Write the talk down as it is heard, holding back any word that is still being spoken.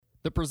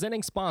The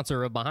presenting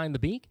sponsor of Behind the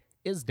Beak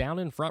is Down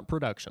in Front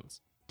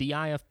Productions.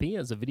 DIFP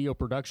is a video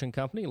production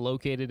company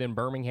located in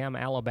Birmingham,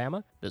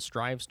 Alabama that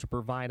strives to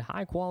provide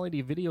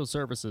high-quality video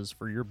services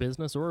for your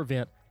business or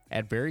event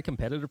at very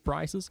competitive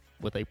prices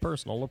with a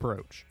personal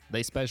approach.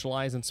 They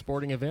specialize in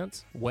sporting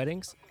events,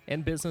 weddings,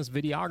 and business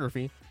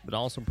videography, but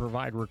also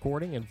provide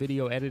recording and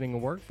video editing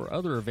work for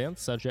other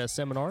events such as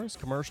seminars,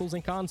 commercials,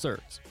 and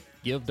concerts.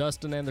 Give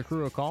Dustin and the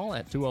crew a call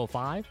at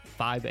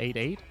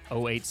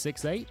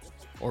 205-588-0868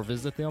 or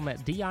visit them at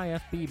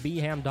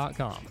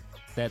difpbham.com.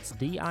 That's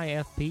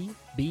difpbham.com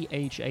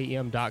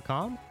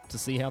to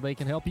see how they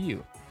can help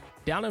you.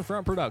 Down in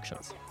Front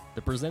Productions,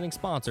 the presenting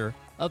sponsor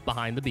of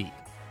Behind the Beak.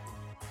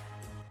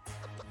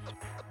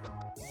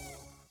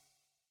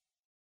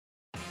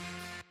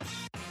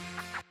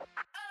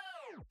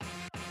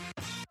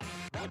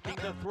 Looking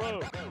to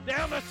throw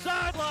down the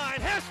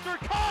sideline. Hester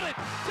caught it.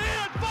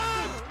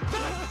 10-5.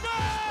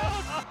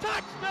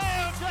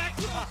 Touchdown,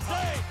 Jacksonville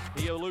State.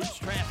 He eludes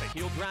traffic.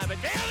 He'll drive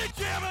it down and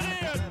jam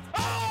it in.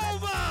 Oh,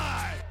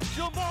 my.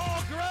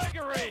 Jamal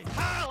Gregory.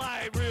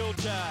 Highlight real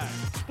time.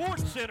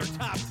 Sports Center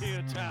top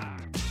 10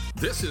 time.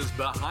 This is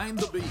Behind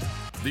the Beak,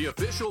 the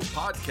official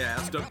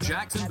podcast of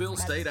Jacksonville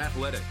State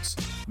Athletics.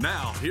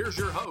 Now, here's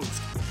your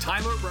host,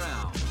 Tyler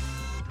Brown.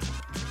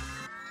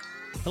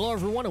 Hello,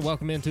 everyone, and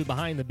welcome into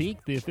Behind the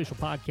Beak, the official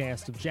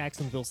podcast of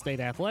Jacksonville State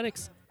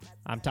Athletics.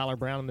 I'm Tyler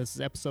Brown, and this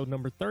is episode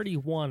number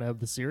 31 of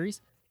the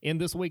series. In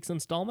this week's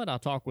installment, I'll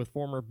talk with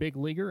former big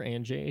leaguer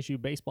and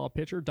JSU baseball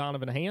pitcher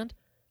Donovan Hand.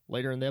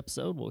 Later in the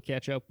episode, we'll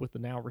catch up with the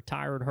now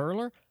retired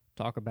hurler,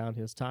 talk about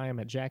his time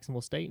at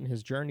Jacksonville State and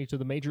his journey to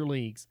the major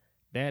leagues.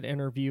 That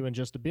interview in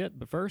just a bit,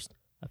 but first,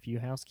 a few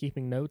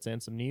housekeeping notes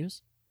and some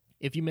news.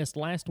 If you missed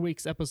last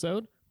week's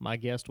episode, my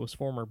guest was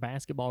former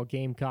basketball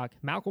Gamecock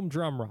Malcolm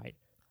Drumright.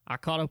 I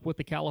caught up with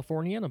the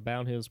Californian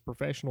about his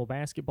professional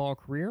basketball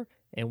career,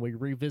 and we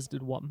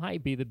revisited what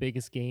might be the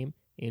biggest game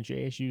in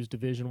JSU's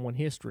Division I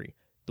history,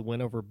 the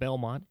win over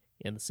Belmont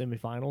in the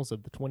semifinals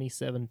of the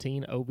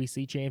 2017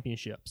 OVC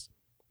Championships.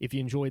 If you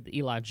enjoyed the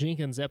Eli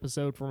Jenkins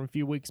episode from a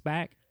few weeks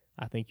back,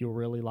 I think you'll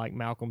really like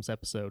Malcolm's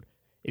episode.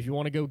 If you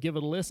want to go give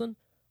it a listen,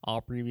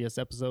 all previous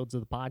episodes of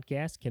the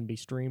podcast can be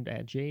streamed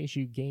at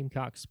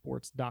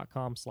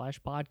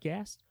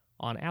jsugamecocksports.com/podcast,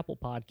 on Apple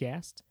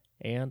Podcasts,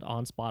 and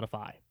on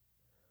Spotify.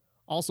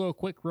 Also, a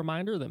quick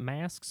reminder that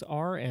masks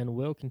are and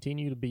will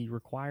continue to be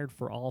required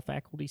for all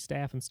faculty,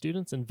 staff, and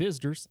students and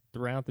visitors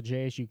throughout the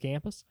JSU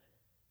campus.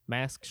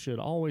 Masks should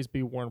always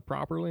be worn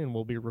properly and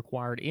will be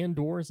required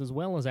indoors as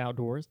well as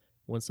outdoors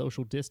when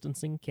social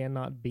distancing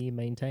cannot be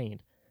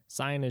maintained.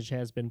 Signage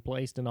has been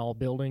placed in all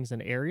buildings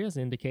and areas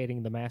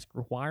indicating the mask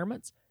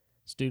requirements.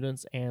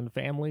 Students and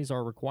families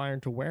are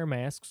required to wear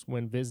masks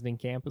when visiting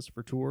campus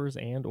for tours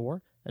and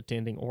or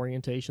attending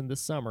orientation this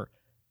summer.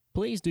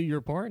 Please do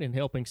your part in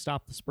helping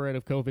stop the spread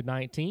of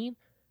COVID-19.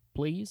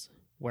 Please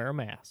wear a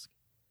mask.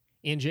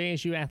 In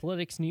JSU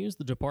athletics news,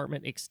 the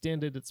department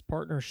extended its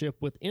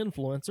partnership with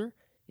Influencer.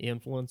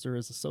 Influencer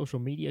is a social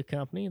media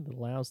company that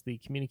allows the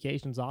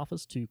communications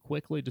office to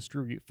quickly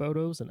distribute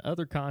photos and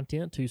other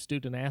content to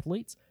student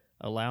athletes,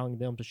 allowing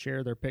them to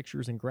share their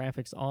pictures and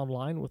graphics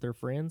online with their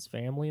friends,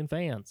 family, and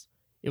fans.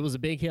 It was a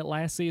big hit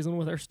last season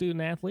with our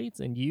student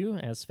athletes, and you,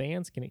 as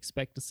fans, can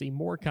expect to see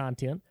more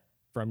content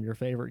from your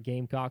favorite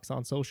Gamecocks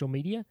on social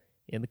media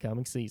in the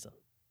coming season.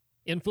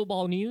 In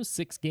football news,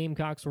 6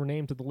 Gamecocks were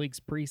named to the league's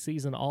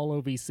preseason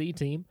All-OVC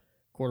team.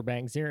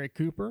 Quarterback Zarek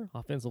Cooper,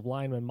 offensive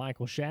lineman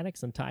Michael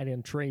Shaddix, and tight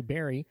end Trey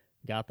Berry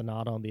got the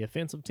nod on the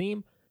offensive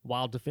team,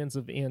 while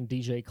defensive end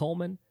DJ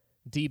Coleman,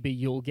 DB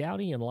Yul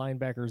Gowdy, and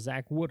linebacker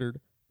Zach Woodard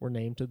were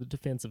named to the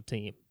defensive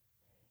team.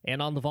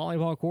 And on the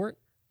volleyball court,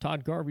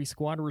 Todd Garvey's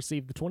squad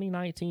received the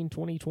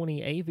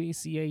 2019-2020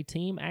 AVCA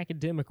Team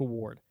Academic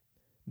Award.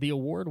 The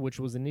award, which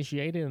was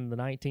initiated in the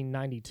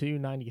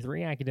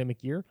 1992-93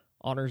 academic year,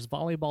 honors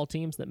volleyball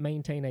teams that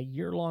maintain a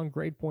year-long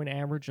grade point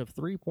average of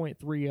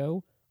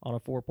 3.30 on a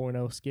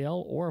 4.0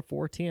 scale or a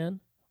 4.10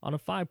 on a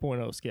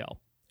 5.0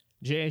 scale.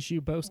 JSU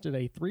boasted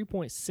a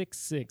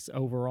 3.66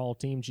 overall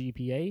team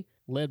GPA,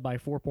 led by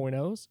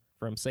 4.0s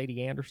from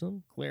Sadie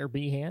Anderson, Claire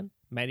Behan,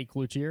 Maddie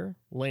Cloutier,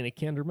 Lena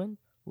Kinderman,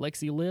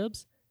 Lexi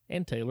Libbs,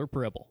 and Taylor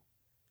Pribble.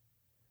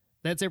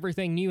 That's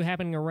everything new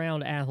happening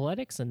around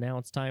athletics, and now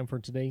it's time for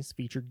today's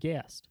featured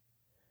guest.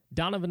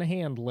 Donovan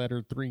Hand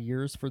lettered 3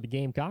 years for the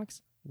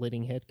Gamecocks,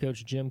 leading head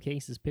coach Jim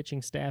Case's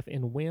pitching staff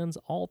in wins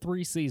all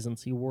 3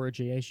 seasons he wore a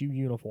JSU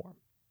uniform.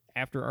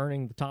 After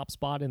earning the top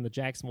spot in the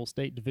Jacksonville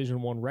State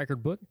Division I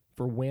record book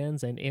for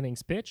wins and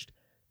innings pitched,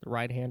 the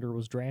right-hander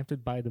was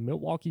drafted by the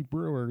Milwaukee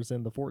Brewers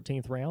in the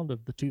 14th round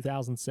of the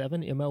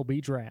 2007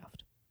 MLB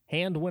Draft.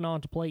 Hand went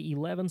on to play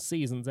 11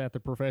 seasons at the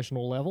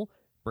professional level,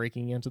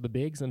 breaking into the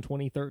bigs in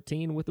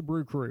 2013 with the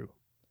Brew Crew.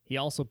 He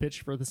also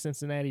pitched for the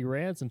Cincinnati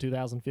Reds in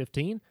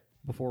 2015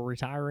 before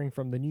retiring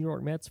from the New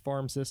York Mets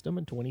farm system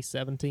in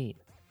 2017.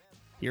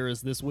 Here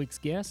is this week's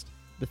guest,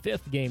 the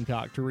 5th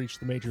Gamecock to reach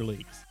the major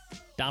leagues,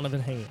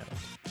 Donovan Hand.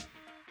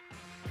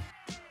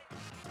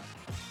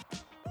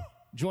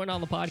 Joined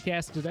on the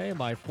podcast today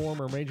by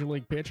former Major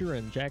League pitcher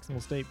and Jacksonville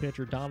State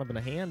pitcher Donovan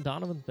Hand.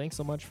 Donovan, thanks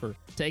so much for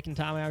taking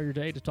time out of your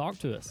day to talk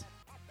to us.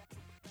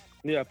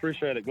 Yeah, I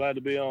appreciate it. Glad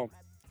to be on.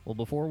 Well,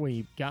 before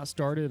we got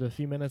started a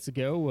few minutes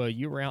ago,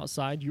 you were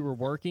outside, you were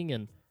working,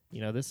 and,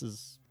 this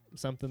is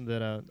something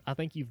that I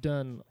think you've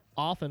done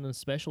often,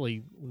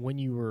 especially when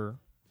you were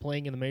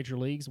playing in the major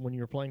leagues, when you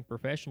were playing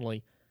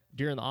professionally.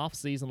 During the off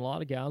season, a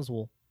lot of guys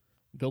will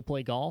go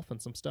play golf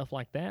and some stuff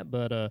like that,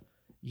 but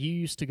you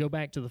used to go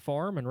back to the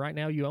farm, and right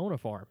now you own a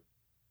farm.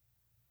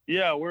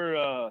 Yeah,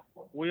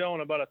 we own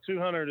about a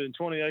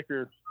 28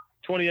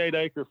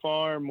 acre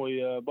farm.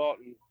 We bought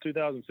in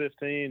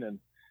 2015 and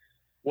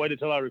waited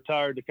till I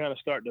retired to kind of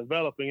start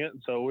developing it.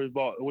 And so we've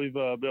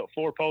built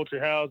 4 poultry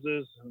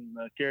houses and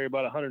carry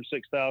about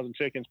 106,000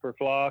 chickens per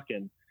flock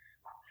and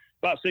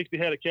about 60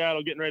 head of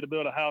cattle, getting ready to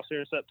build a house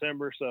here in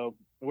September. So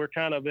we're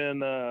kind of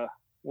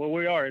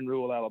we are in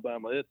rural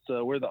Alabama.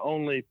 We're the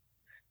only,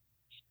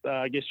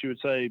 I guess you would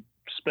say,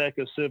 speck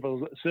of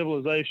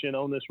civilization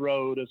on this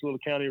road, this little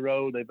county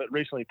road. They've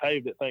recently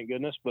paved it, thank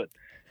goodness, but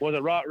was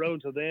a rock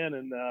road to then.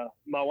 And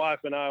my wife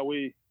and I,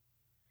 we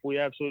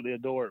absolutely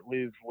adore it.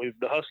 We've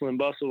the hustle and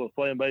bustle of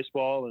playing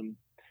baseball and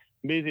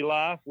busy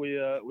life. We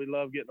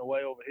love getting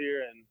away over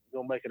here, and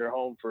gonna make it our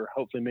home for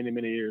hopefully many,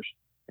 many years.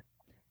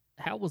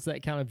 How was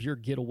that kind of your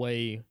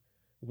getaway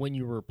when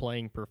you were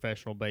playing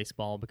professional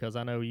baseball? Because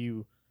I know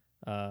you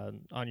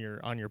on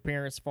your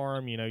parents'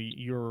 farm,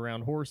 you were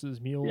around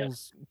horses,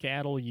 mules,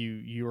 cattle.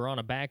 You were on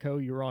a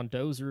backhoe. You were on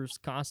dozers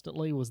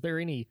constantly. Was there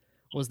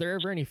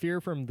ever any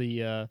fear from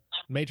the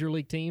major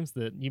league teams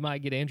that you might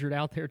get injured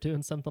out there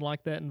doing something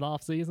like that in the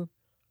off season?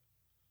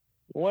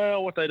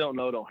 Well, what they don't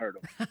know don't hurt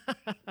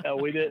them.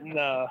 We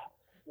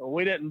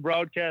didn't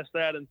broadcast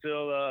that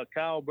until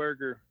Kyle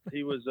Berger.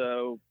 He was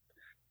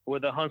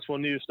with the Huntsville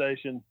news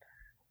station,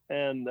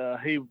 and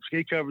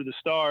he covered the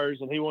Stars,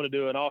 and he wanted to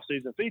do an off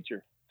season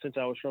feature since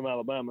I was from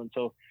Alabama. And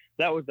so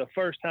that was the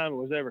first time it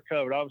was ever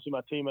covered. Obviously my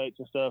teammates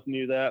and stuff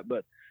knew that,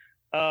 but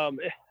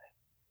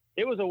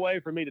it was a way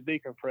for me to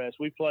decompress.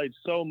 We played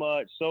so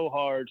much, so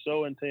hard,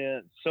 so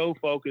intense, so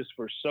focused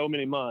for so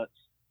many months,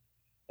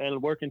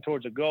 and working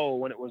towards a goal.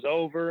 When it was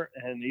over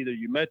and either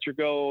you met your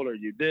goal or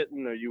you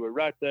didn't, or you were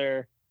right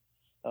there,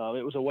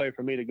 it was a way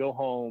for me to go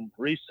home,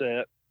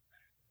 reset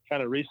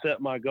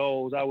my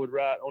goals. I would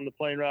write on the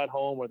plane ride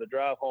home or the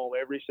drive home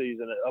every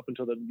season up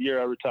until the year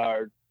I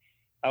retired.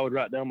 I would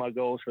write down my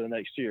goals for the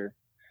next year.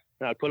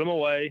 And I'd put them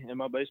away in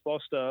my baseball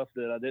stuff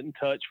that I didn't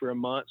touch for a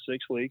month,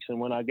 6 weeks. And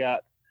when I got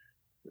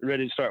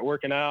ready to start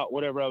working out,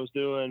 whatever I was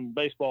doing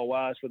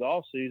baseball-wise for the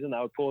off season,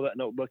 I would pull that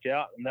notebook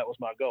out, and that was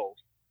my goals.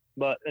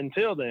 But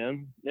until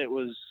then, it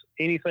was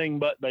anything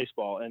but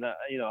baseball. And,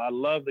 I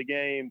love the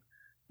game,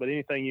 but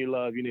anything you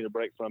love, you need a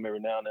break from every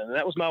now and then. And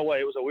that was my way.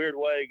 It was a weird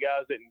way.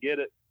 Guys didn't get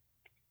it.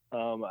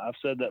 I've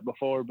said that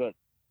before, but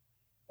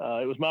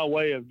it was my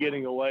way of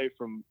getting away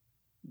from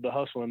the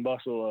hustle and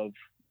bustle of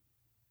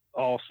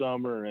all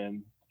summer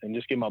and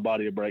just give my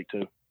body a break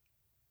too.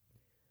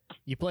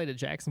 You played at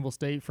Jacksonville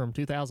State from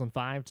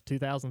 2005 to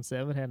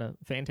 2007, had a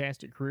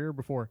fantastic career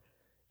before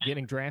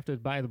getting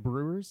drafted by the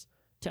Brewers.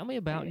 Tell me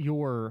about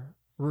your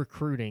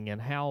recruiting and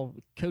how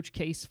Coach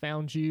Case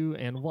found you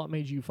and what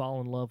made you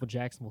fall in love with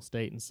Jacksonville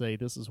State and say,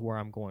 this is where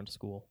I'm going to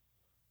school.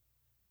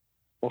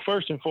 Well,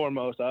 first and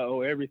foremost, I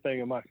owe everything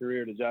in my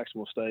career to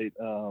Jacksonville State.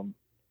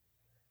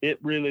 It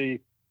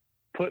really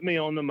put me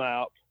on the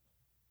map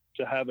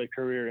to have a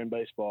career in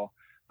baseball.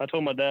 I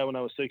told my dad when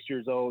I was 6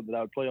 years old that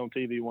I would play on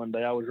TV one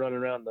day. I was running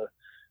around the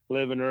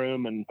living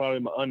room and probably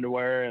my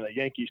underwear and a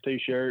Yankees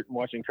T-shirt and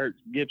watching Kirk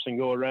Gibson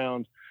go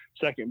around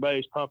second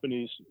base pumping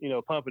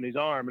his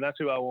arm, and that's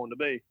who I wanted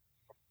to be.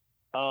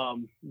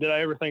 Did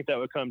I ever think that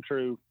would come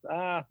true?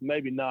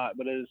 Maybe not,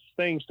 but as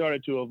things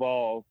started to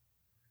evolve,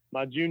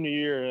 my junior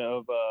year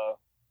of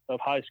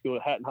high school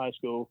at Hatton High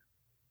School,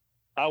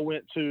 I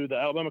went to the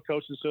Alabama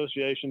Coaches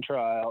Association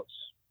tryouts.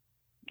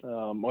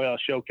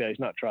 Showcase,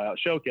 not tryout,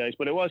 showcase,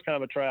 but it was kind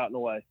of a tryout in a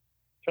way.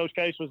 Coach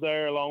Case was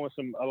there along with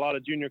a lot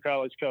of junior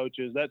college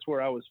coaches. That's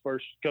where I was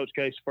first. Coach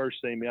Case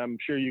first seen me. I'm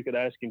sure you could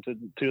ask him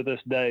to this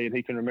day, and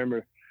he can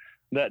remember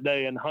that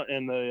day in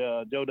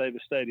the Joe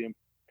Davis Stadium.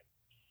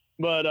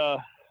 But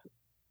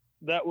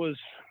that's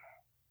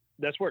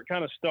where it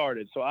kind of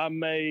started. So I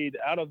made,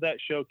 out of that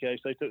showcase,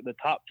 they took the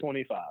top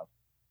 25.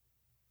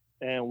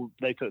 And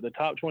they took the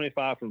top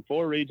 25 from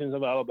 4 regions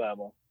of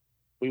Alabama.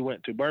 We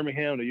went to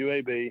Birmingham, to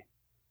UAB.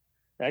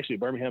 Actually,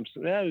 Birmingham,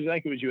 I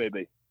think it was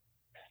UAB.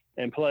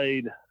 And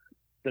played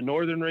the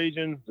northern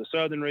region, the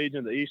southern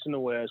region, the east and the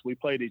west. We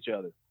played each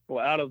other.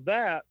 Well, out of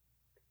that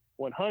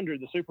 100,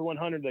 the Super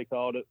 100 they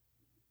called it,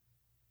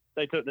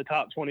 they took the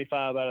top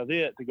 25 out of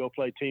it to go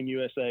play Team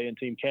USA and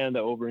Team Canada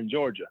over in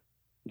Georgia.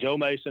 Joe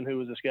Mason, who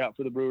was a scout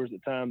for the Brewers at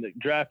the time that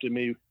drafted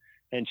me,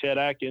 and Chet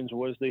Atkins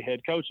was the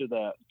head coach of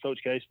that. Coach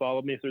Case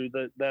followed me through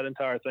that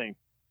entire thing.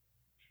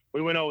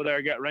 We went over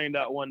there, got rained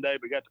out one day,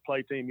 but got to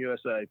play Team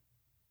USA.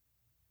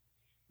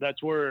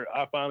 That's where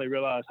I finally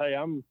realized, hey,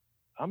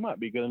 I might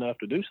be good enough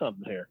to do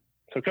something here.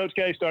 So Coach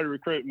Case started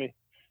recruiting me.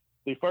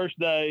 The first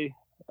day,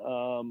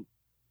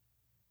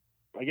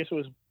 I guess it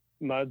was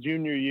my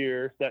junior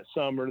year that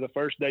summer, the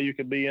first day you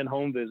could be in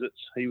home visits.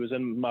 He was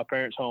in my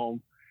parents'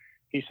 home.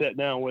 He sat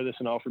down with us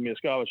and offered me a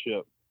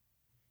scholarship.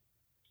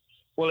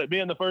 Well, it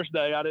being the first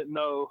day, I didn't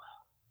know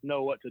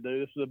what to do.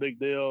 This was a big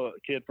deal. A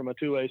kid from a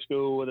 2A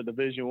school with a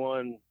Division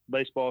I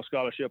baseball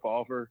scholarship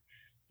offer.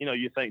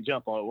 You think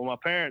jump on it. Well, my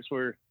parents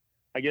were,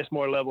 I guess,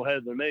 more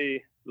level-headed than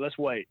me. Let's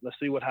wait. Let's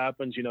see what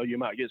happens. You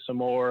might get some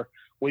more.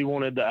 We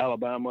wanted the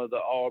Alabama,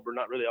 the Auburn,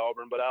 not really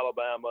Auburn, but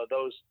Alabama,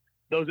 those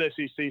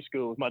SEC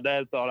schools. My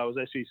dad thought I was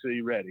SEC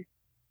ready.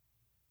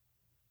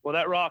 Well,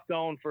 that rocked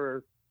on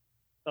for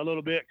a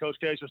little bit. Coach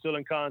Case was still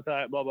in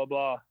contact, blah, blah,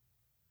 blah.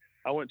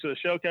 I went to a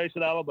showcase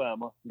at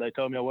Alabama. They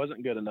told me I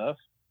wasn't good enough.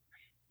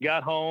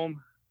 Got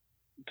home,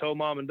 told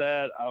mom and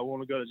dad, I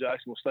want to go to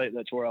Jacksonville State.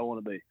 That's where I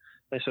want to be.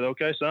 They said,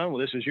 okay, son, well,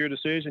 this is your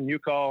decision. You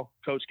call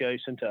Coach Case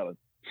and tell him.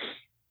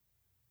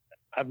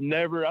 I don't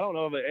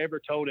know if I ever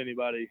told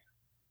anybody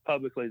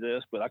publicly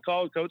this, but I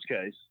called Coach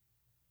Case,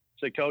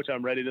 said, Coach,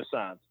 I'm ready to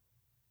sign.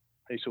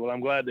 He said, well,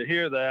 I'm glad to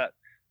hear that.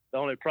 The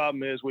only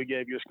problem is we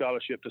gave you a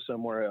scholarship to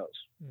somewhere else,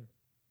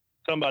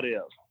 somebody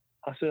else.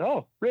 I said,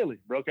 oh, really?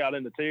 Broke out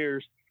into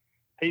tears.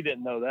 He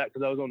didn't know that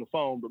because I was on the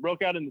phone, but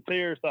broke out into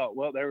tears, thought,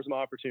 well, there was my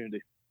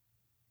opportunity.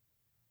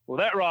 Well,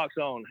 that rocks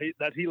on.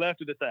 He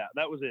left it at that.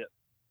 That was it.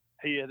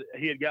 He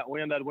had got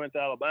wind I went to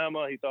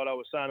Alabama. He thought I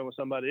was signing with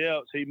somebody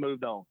else. He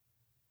moved on.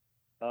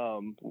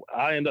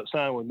 I ended up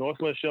signing with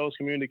Northwest Shoals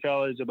Community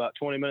College about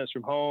 20 minutes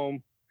from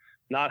home.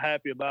 Not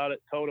happy about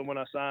it. Told him when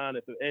I signed,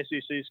 if an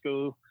SEC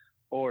school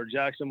or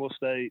Jacksonville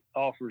State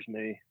offers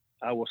me,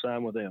 I will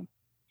sign with them.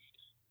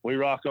 We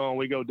rock on.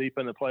 We go deep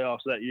in the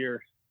playoffs that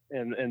year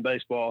in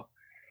baseball.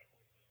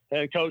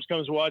 And Coach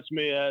comes to watch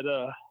me at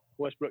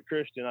Westbrook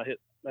Christian. I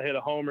hit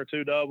a homer,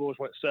 2 doubles,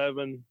 went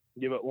 7,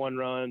 give up 1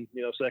 run,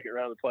 second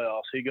round of the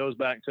playoffs. He goes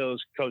back and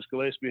tells Coach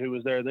Gillespie, who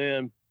was there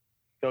then,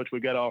 Coach,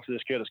 we got to offer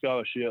this kid a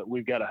scholarship.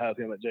 We've got to have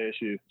him at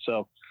JSU.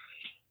 So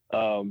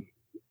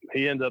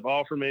he ended up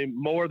offering me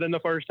more than the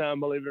first time,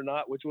 believe it or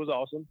not, which was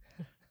awesome.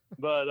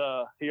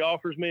 But he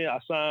offers me. I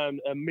signed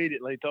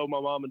immediately, told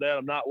my mom and dad,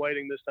 I'm not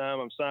waiting this time.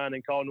 I'm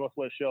signing, called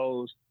Northwest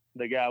Shoals.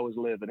 The guy was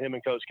living. Him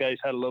and Coach Case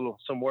had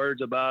some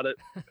words about it.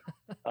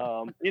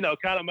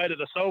 Kind of made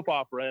it a soap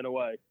opera in a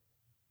way.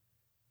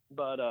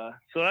 But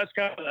so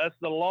that's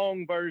the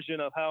long version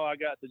of how I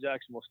got to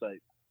Jacksonville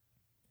State.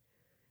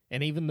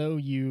 And even though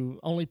you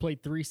only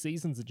played 3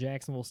 seasons at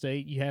Jacksonville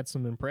State, you had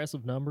some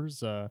impressive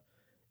numbers.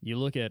 You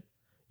look at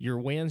your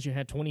wins, you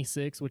had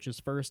 26, which is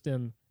first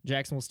in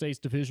Jacksonville State's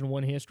Division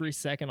I history,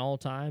 second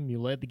all-time.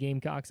 You led the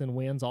Gamecocks in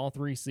wins all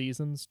 3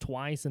 seasons,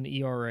 twice in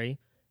ERA,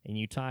 and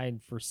you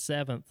tied for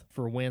 7th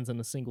for wins in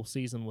a single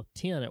season with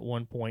 10 at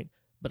one point.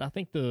 But I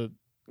think the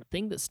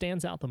thing that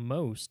stands out the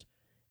most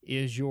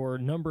is your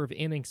number of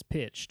innings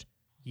pitched.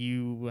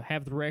 You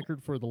have the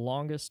record for the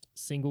longest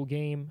single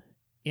game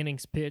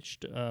innings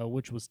pitched,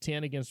 which was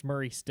 10 against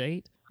Murray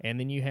State, and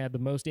then you had the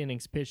most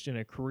innings pitched in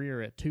a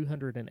career at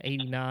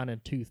 289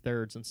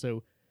 2/3. And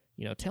so,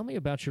 tell me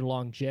about your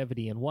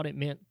longevity and what it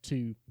meant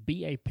to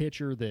be a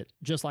pitcher that,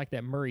 just like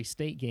that Murray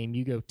State game,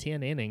 you go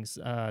 10 innings.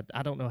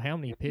 I don't know how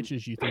many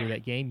pitches you threw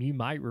that game. You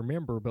might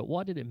remember, but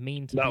what did it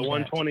mean to about be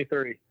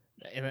 123?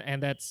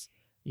 And that's,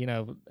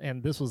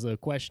 and this was a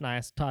question I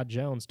asked Todd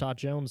Jones. Todd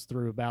Jones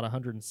threw about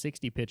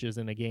 160 pitches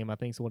in a game, I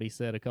think is what he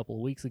said a couple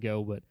of weeks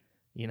ago. But,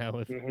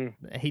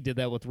 if he did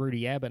that with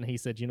Rudy Abbott, and he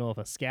said, if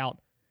a scout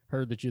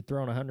heard that you'd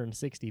thrown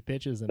 160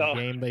 pitches in a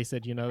game, they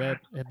said,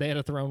 that they had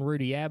to thrown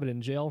Rudy Abbott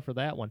in jail for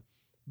that one.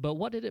 But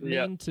what did it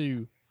mean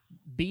to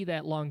be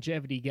that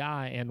longevity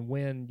guy, and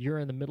when you're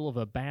in the middle of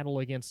a battle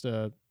against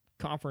a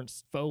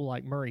conference foe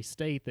like Murray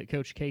State, that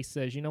Coach Case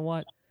says, you know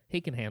what, he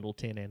can handle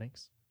 10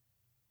 innings?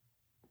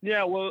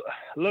 Yeah, well,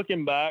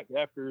 looking back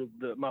after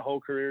my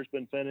whole career's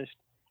been finished,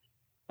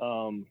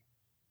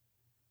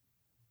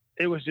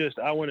 it was just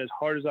I went as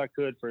hard as I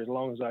could for as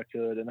long as I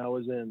could, and I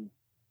was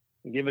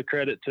give a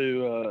credit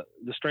to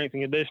the strength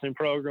and conditioning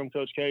program,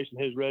 Coach Case,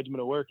 and his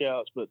regimen of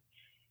workouts. But,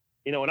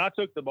 when I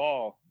took the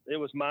ball, it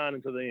was mine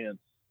until the end.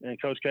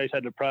 And Coach Case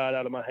had to pry it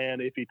out of my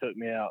hand if he took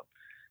me out.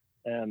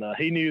 And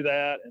he knew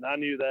that, and I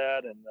knew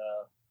that. And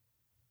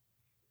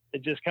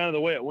it just kind of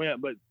the way it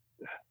went. But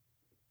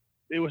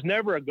it was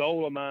never a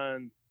goal of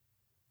mine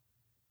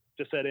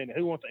to set in.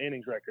 Who wants an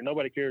innings record?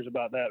 Nobody cares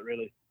about that,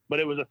 really. But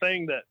it was a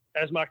thing that,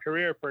 as my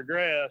career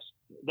progressed,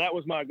 that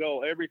was my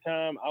goal. Every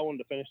time I wanted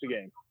to finish the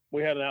game.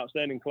 We had an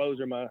outstanding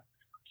closer my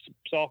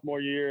sophomore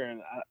year,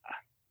 and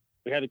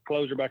we had a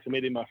closer by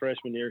committee my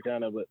freshman year,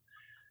 kind of. But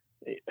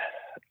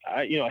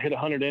I hit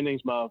 100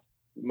 innings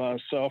my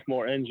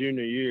sophomore and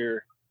junior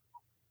year,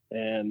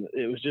 and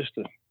it was just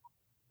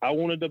I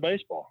wanted the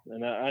baseball,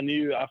 and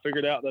I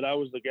figured out that I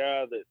was the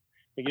guy that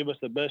could give us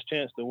the best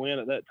chance to win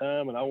at that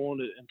time, and I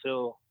wanted it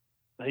until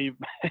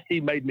he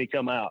made me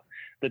come out.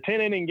 The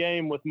 10-inning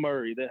game with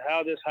Murray,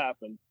 how this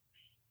happened,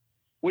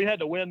 we had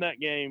to win that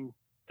game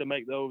to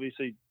make the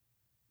OVC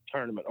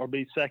tournament or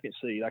be second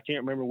seed. I can't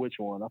remember which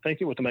one. I think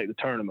it was to make the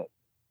tournament.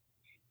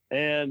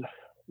 And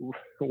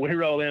we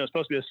rolled in. It was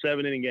supposed to be a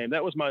 7-inning game.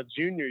 That was my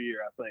junior year,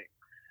 I think.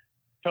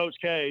 Coach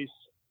Case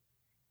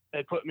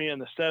had put me in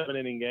the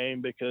 7-inning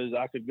game because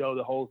I could go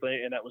the whole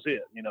thing, and that was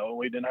it.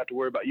 We didn't have to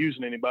worry about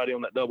using anybody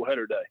on that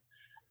doubleheader day.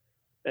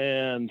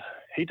 And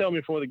he told me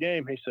before the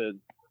game, he said,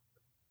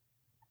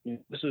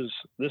 this is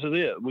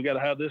it. We got to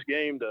have this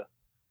game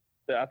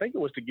I think it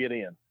was to get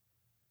in.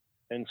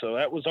 And so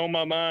that was on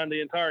my mind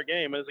the entire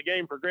game. As the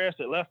game progressed,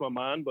 it left my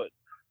mind, but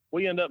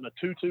we ended up in a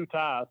 2-2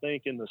 tie, I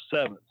think, in the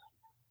 7th.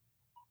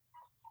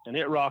 And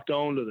it rocked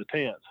on to the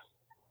 10th.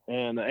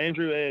 And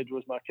Andrew Edge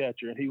was my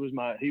catcher, and he was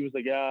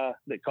the guy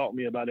that caught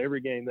me about every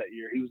game that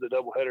year. He was the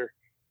doubleheader.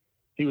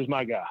 He was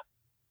my guy.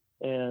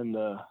 And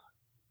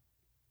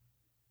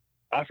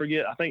I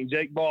forget, I think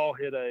Jake Ball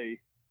hit a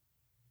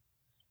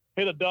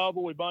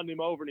double. We bundled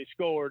him over, and he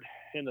scored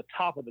in the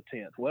top of the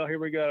 10th. Well, here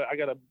we go. I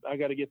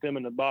gotta get them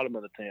in the bottom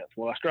of the 10th.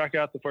 Well, I strike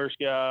out the first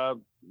guy,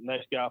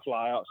 next guy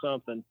fly out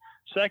something.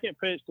 Second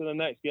pitch to the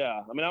next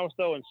guy. I mean, I was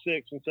throwing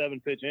 6 and 7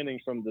 pitch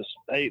innings from the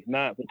 8th,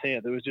 9th, and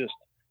 10th. It was just,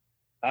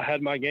 I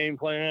had my game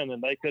plan,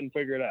 and they couldn't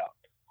figure it out.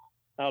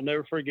 I'll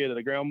never forget it.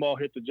 A ground ball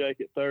hit to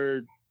Jake at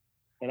third,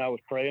 and I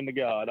was praying to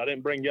God. I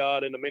didn't bring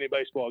God into many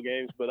baseball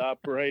games, but I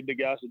prayed to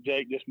God, said,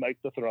 Jake, just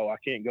make the throw. I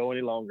can't go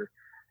any longer.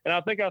 And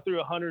I think I threw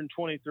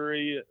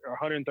 123 or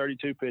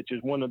 132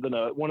 pitches, one of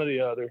the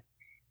other.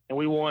 And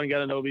we won and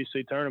got an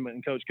OVC tournament.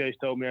 And Coach Case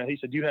told me, he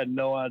said, you had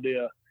no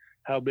idea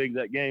how big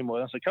that game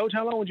was. I said, Coach,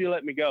 how long would you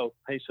let me go?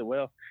 He said,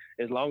 well,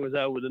 as long as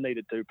I would have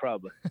needed to,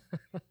 probably.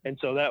 And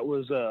so that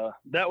was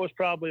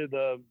probably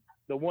the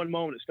one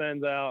moment that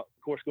stands out.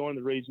 Of course, going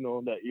to the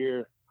regional that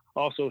year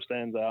also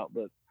stands out.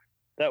 But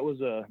that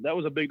was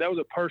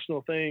a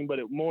personal thing, but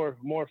it more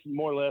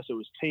or less it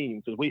was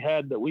team, because we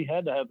had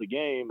to have the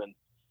game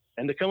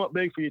and to come up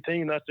big for your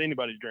team. That's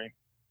anybody's dream.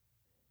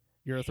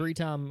 You're a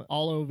 3-time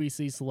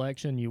All-OVC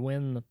selection. You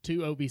win 2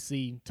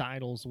 OVC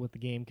titles with the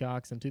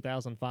Gamecocks. In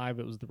 2005,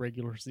 it was the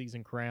regular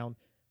season crown.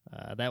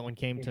 That one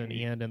came to an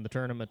end in the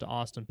tournament to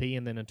Austin Peay.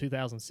 And then in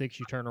 2006,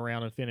 you turn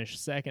around and finish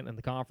second in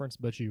the conference,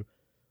 but you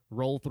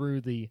roll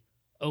through the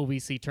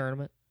OVC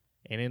tournament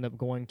and end up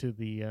going to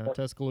the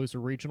Tuscaloosa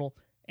Regional.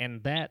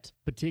 And that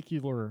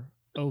particular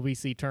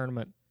OVC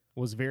tournament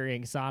was very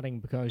exciting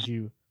because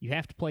you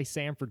have to play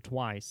Sanford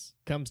twice.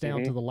 Comes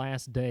down to the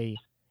last day.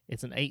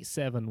 It's an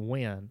 8-7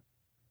 win.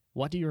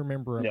 What do you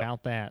remember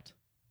about that?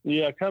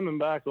 Yeah, coming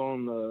back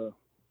on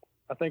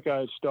I think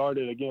I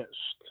started against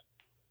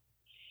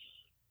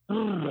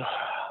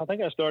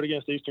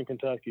Eastern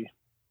Kentucky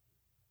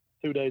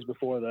 2 days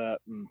before that,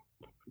 and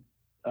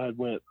I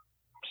went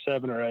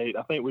 7 or 8.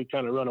 I think we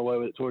kind of run away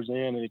with it towards the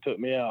end, and he took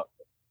me out.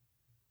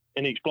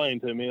 And he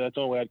explained to me, that's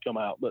the only way I'd come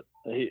out, but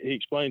he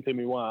explained to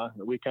me why.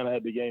 We kind of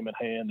had the game at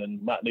hand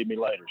and might need me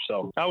later.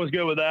 So I was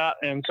good with that.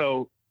 And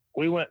so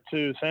we went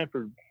to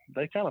Sanford.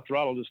 They kind of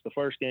throttled us the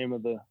first game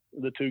of the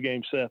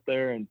 2-game set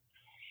there. And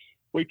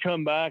we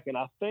come back, and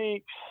I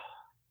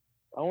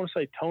want to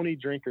say Tony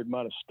Drinkard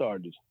might have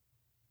started.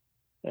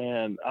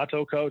 And I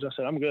told Coach, I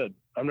said, I'm good.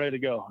 I'm ready to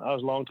go. I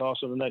was long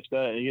tossing the next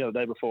day, the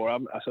day before. I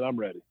said, I'm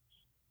ready.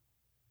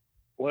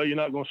 Well, you're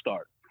not going to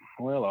start.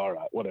 Well, all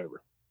right,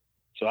 whatever.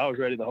 So I was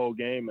ready the whole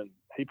game, and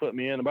he put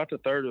me in about the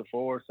 3rd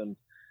or 4th. And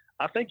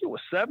I think it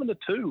was 7-2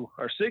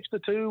 or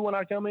 6-2 when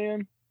I come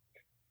in.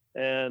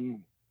 And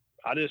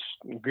I just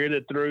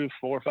gritted through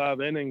 4 or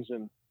 5 innings,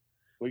 and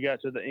we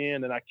got to the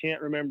end, and I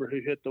can't remember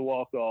who hit the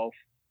walk-off,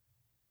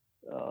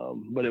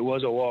 but it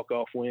was a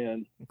walk-off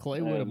win.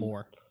 Clay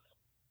Whittemore.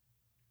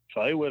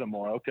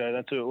 Okay,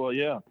 that's it. Well,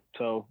 yeah.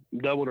 So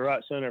double to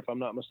right center, if I'm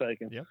not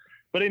mistaken. Yep.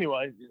 But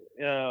anyway,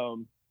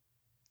 so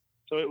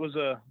it was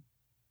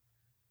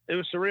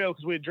surreal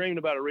because we had dreamed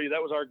about it.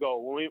 That was our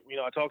goal. When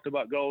I talked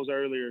about goals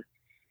earlier.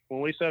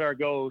 When we set our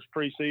goals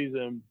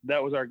preseason,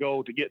 that was our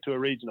goal, to get to a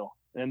regional.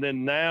 And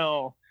then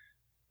now,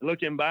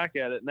 looking back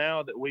at it,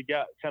 now that we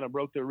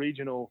broke the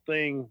regional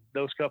thing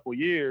those couple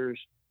years,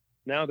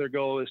 now their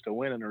goal is to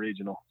win in a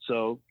regional.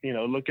 So,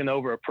 looking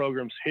over a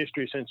program's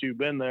history since you've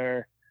been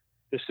there,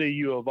 to see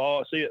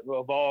it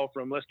evolve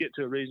from let's get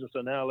to a regional, so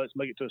now let's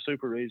make it to a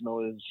super regional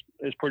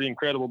is pretty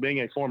incredible,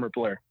 being a former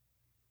player.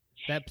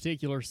 That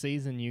particular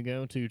season, you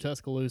go to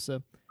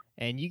Tuscaloosa,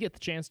 and you get the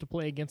chance to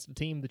play against a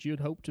team that you'd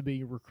hope to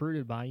be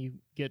recruited by. You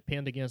get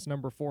pinned against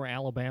number 4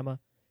 Alabama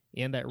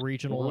in that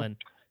regional, and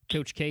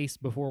Coach Case,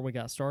 before we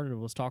got started,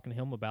 was talking to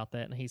him about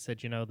that, and he said,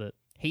 that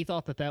he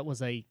thought that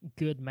was a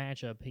good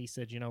matchup. He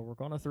said, we're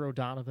going to throw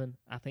Donovan.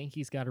 I think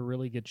he's got a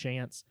really good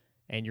chance,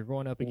 and you're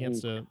going up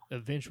against a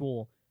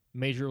eventual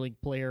Major League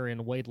player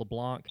in Wade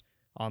LeBlanc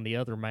on the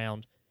other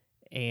mound.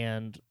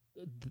 And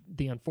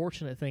the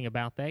unfortunate thing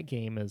about that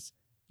game is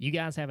you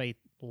guys have a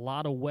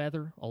lot of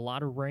weather, a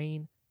lot of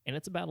rain, and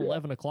it's about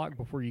 11 o'clock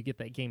before you get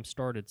that game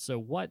started. So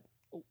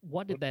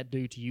what did that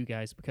do to you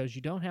guys? Because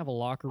you don't have a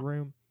locker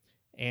room,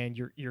 and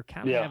you're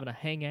kind of having to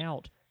hang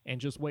out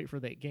and just wait for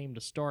that game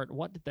to start.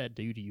 What did that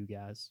do to you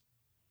guys?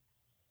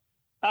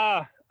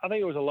 I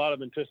think it was a lot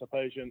of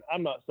anticipation.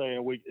 I'm not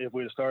saying if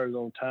we had started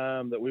on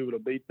time that we would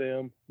have beat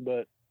them,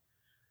 but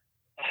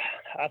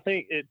I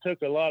think it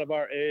took a lot of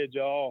our edge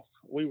off.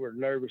 We were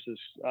nervous.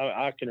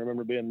 I can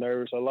remember being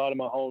nervous. A lot of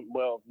 90%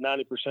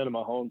 of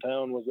my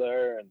hometown was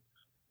there. And,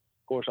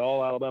 of course,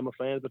 all Alabama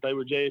fans, but they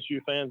were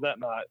JSU fans that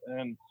night.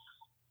 And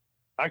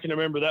I can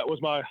remember that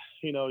was my,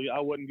 I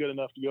wasn't good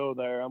enough to go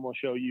there. I'm going to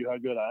show you how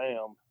good I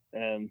am.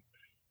 And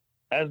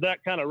as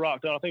that kind of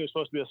rocked on, I think it was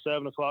supposed to be a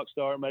 7 o'clock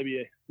start,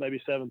 maybe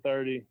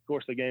 7:30. Of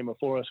course, the game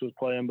before us was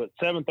playing, but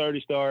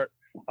 7:30 start.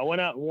 I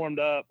went out and warmed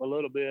up a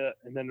little bit,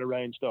 and then the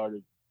rain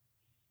started.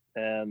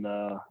 And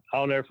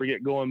I'll never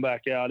forget going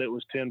back out. It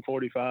was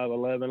 10:45,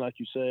 11, like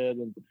you said,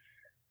 and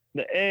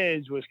the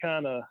edge was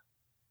kind of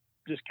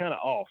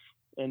off,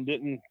 and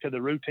because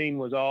the routine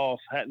was off.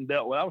 Hadn't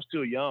dealt with. I was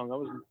still young. I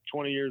was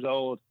 20 years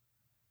old,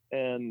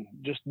 and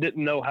just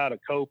didn't know how to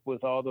cope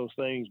with all those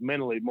things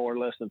mentally, more or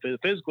less than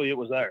physically. It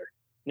was there.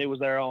 It was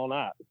there all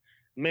night.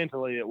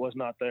 Mentally, it was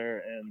not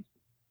there, and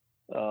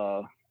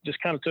just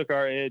kind of took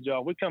our edge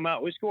off. We come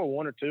out. We scored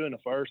 1 or 2 in the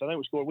first. I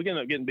think we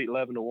ended up getting beat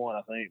 11-1,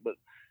 I think, but.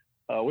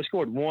 We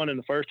scored 1 in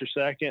the first or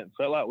second.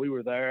 Felt like we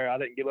were there. I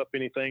didn't give up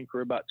anything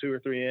for about 2 or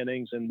 3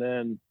 innings, and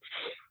then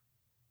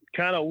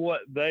kind of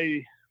what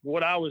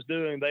I was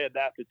doing, they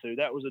adapted to.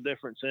 That was the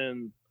difference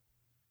in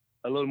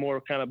a little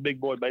more kind of big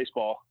boy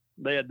baseball.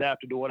 They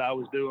adapted to what I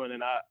was doing,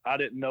 and I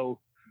didn't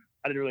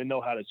really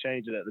know how to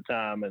change it at the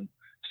time, and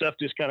stuff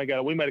just kind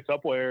of we made a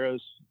couple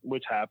errors,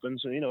 which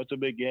happens, and it's a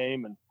big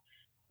game, and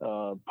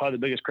probably the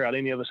biggest crowd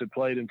any of us had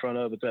played in front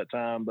of at that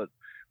time, but.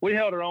 We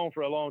held our own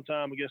for a long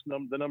time against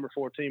the number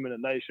 4 team in the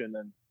nation,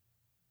 and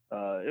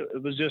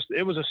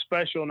it was a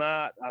special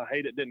night. I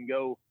hate it didn't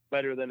go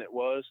better than it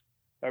was,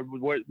 or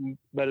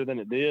better than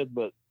it did,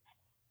 but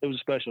it was a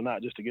special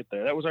night just to get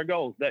there. That was our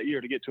goal that year,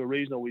 to get to a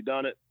regional. We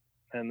done it,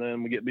 and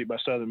then we get beat by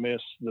Southern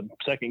Miss the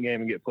second game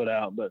and get put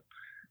out. But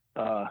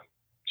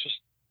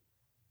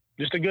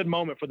just a good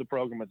moment for the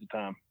program at the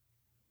time.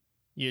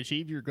 You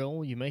achieve your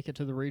goal. You make it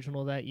to the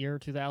regional that year,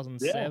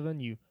 2007.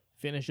 Yeah. You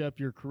finish up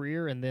your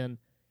career, and then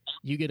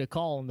you get a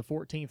call in the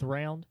 14th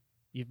round.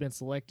 You've been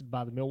selected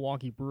by the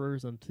Milwaukee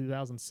Brewers in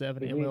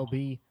 2007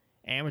 MLB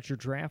amateur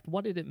draft.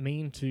 What did it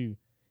mean to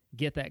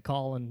get that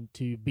call and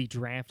to be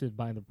drafted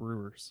by the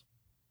Brewers?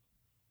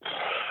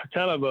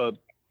 Kind of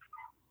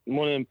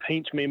one of them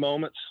pinch me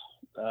moments.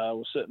 I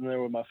was sitting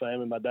there with my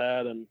family, my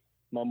dad and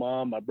my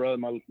mom, my brother,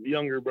 my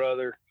younger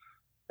brother,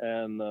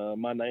 and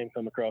my name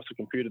come across the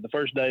computer. The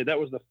first day, that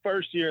was the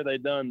first year they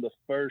done the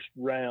first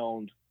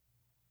round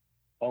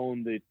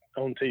on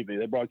TV.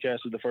 They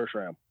broadcasted the first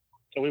round.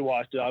 So we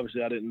watched it.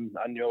 Obviously, I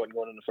knew I wasn't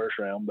going in the first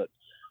round, and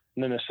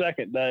then the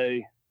second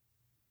day,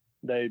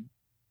 they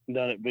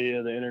done it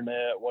via the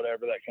internet,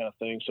 whatever, that kind of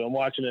thing. So I'm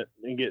watching it,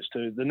 and gets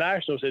to the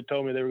Nationals had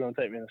told me they were going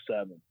to take me in the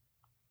 7th.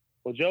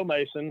 Well, Joe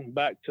Mason,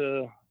 back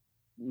to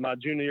my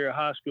junior year of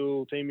high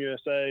school, Team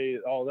USA,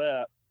 all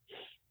that,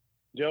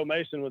 Joe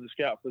Mason was a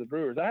scout for the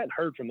Brewers. I hadn't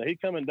heard from them.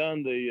 He'd come and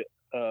done the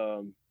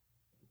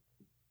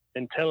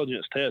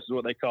intelligence test is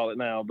what they call it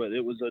now, but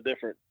it was a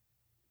different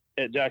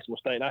at Jacksonville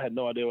State, and I had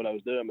no idea what I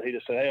was doing, but he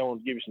just said, hey, I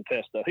want to give you some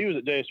test stuff. He was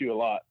at JSU a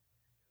lot,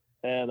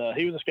 and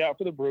he was a scout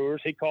for the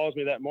Brewers. He calls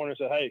me that morning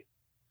and said, hey,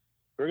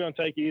 we're going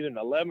to take you either in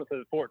the 11th or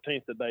the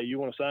 14th today. You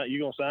want to sign? You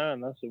going to sign?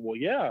 And I said, well,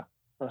 yeah.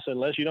 I said,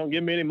 unless you don't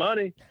give me any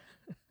money.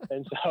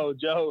 And so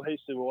Joe, he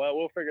said, well,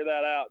 we'll figure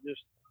that out.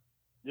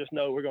 Just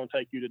know we're going to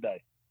take you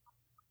today.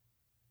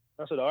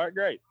 I said, all right,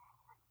 great.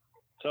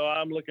 So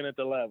I'm looking at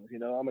the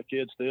 11th. I'm a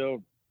kid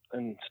still,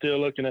 and still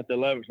looking at the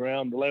 11th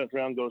round. The 11th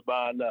round goes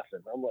by,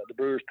 nothing. I'm like, the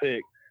Brewers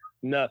pick,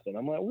 nothing.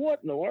 I'm like, what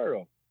in the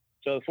world?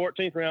 So the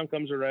 14th round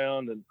comes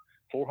around, and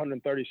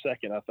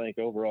 432nd, I think,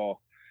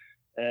 overall.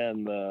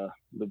 And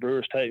the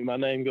Brewers take, my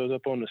name goes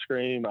up on the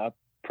screen. I'm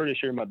pretty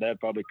sure my dad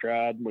probably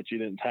cried, which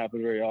didn't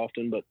happen very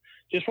often. But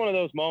just one of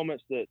those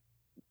moments that,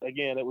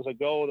 again, it was a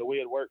goal that we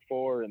had worked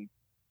for and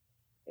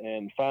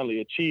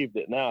finally achieved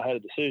it. Now I had a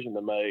decision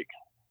to make,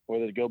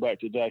 whether to go back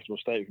to Jacksonville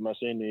State for my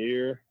senior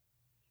year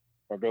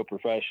or go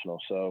professional.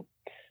 So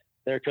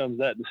there comes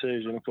that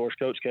decision. Of course,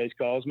 Coach Case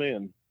calls me,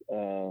 and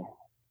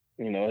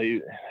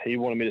he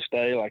wanted me to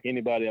stay like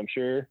anybody, I'm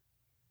sure.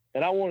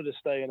 And I wanted to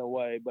stay in a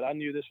way, but I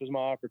knew this was my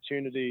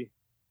opportunity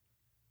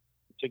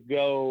to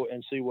go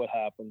and see what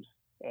happened,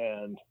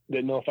 and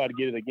didn't know if I'd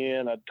get it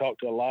again. I'd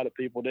talked to a lot of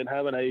people, didn't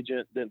have an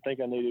agent, didn't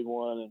think I needed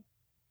one, and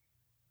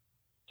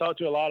talked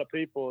to a lot of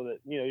people that,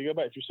 you go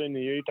back to your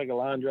senior year, you take a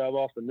line drive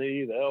off the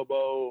knee, the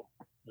elbow,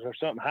 or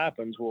something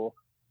happens, well,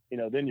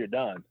 then you're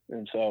done.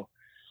 And so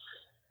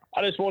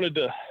I just wanted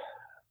to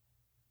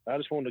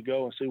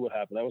go and see what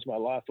happened. That was my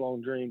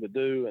lifelong dream to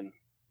do, and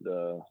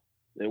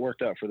it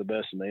worked out for the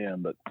best in the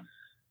end. But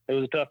it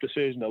was a tough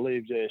decision to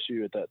leave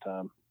JSU at that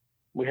time.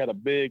 We had a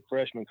big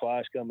freshman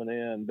class coming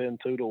in. Ben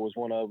Tootle was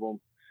one of them,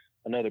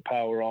 another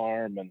power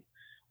arm, and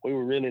we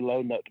were really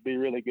loading up to be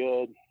really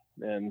good.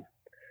 And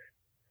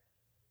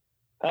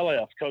I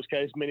left. Coach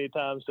Case many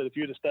times said if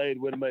you'd have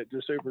stayed, we'd have made it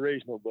to Super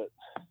Regional, but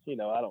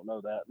I don't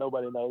know that.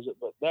 Nobody knows it.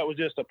 But that was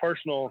just a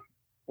personal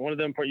one of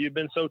them. You've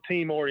been so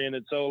team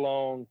oriented so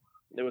long,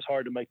 it was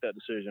hard to make that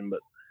decision.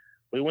 But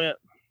we went.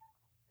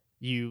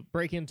 You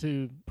break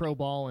into pro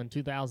ball in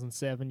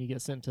 2007. You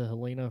get sent to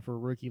Helena for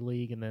rookie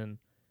league, and then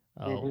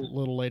A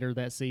little later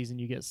that season,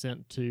 you get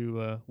sent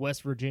to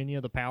West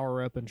Virginia, the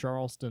power up in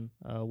Charleston,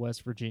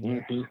 West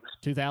Virginia.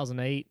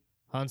 2008,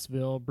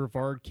 Huntsville,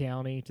 Brevard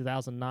County.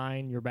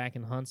 2009, you're back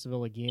in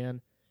Huntsville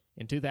again.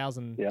 In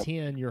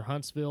 2010, you're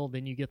Huntsville.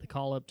 Then you get the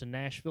call up to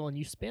Nashville, and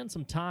you spend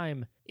some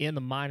time in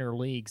the minor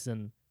leagues.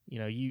 And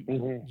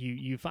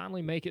you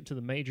finally make it to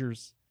the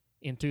majors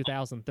in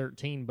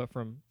 2013. But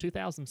from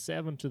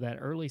 2007 to that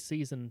early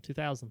season,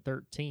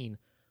 2013.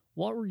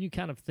 What were you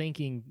kind of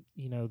thinking,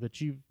 that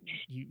you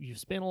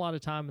spent a lot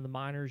of time in the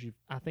minors?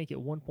 I think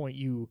at one point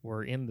you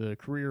were in the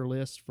career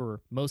list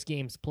for most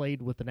games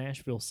played with the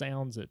Nashville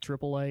Sounds at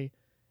AAA.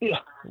 Yeah.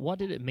 What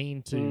did it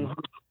mean to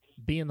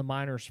be in the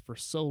minors for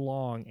so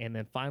long and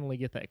then finally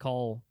get that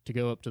call to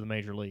go up to the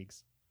major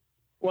leagues?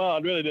 Well, I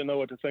really didn't know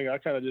what to think. I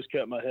kind of just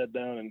kept my head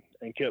down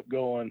and kept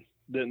going.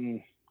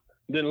 Didn't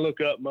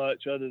look up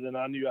much other than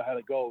I knew I had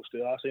a goal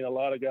still. I seen a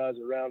lot of guys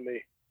around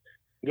me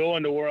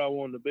going to where I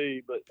wanted to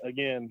be. But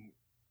again,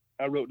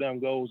 I wrote down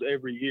goals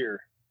every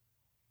year,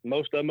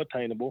 most of them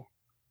attainable.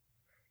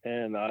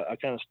 And I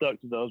kind of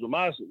stuck to those.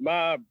 But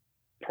my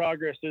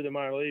progress through the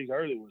minor leagues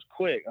early was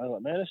quick. I was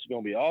like, man, this is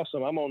going to be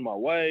awesome. I'm on my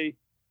way.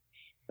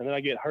 And then I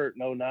get hurt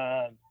in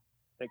 2009.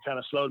 It kind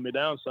of slowed me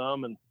down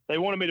some. And they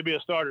wanted me to be a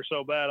starter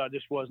so bad. I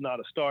just was not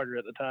a starter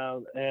at the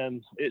time.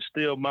 And it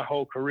still, my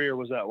whole career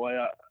was that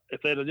way.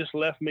 If they'd have just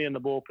left me in the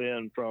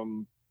bullpen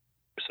from,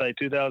 say,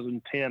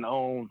 2010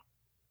 on,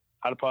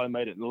 I'd have probably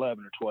made it in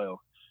 11 or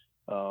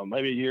 12,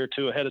 maybe a year or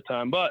two ahead of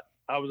time. But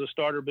I was a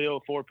starter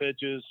bill, 4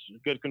 pitches,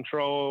 good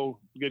control,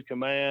 good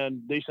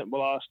command, decent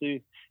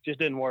velocity. Just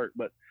didn't work.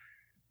 But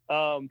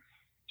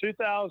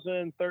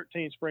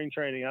 2013 spring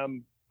training,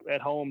 I'm at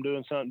home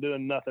doing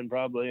nothing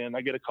probably, and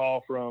I get a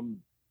call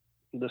from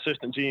the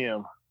assistant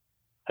GM.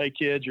 Hey,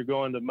 kids, you're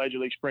going to Major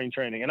League spring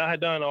training. And I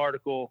had done an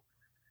article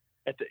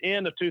at the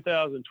end of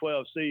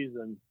 2012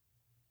 season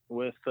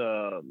with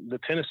the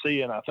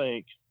Tennessean, I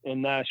think,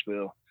 in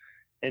Nashville.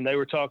 And they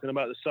were talking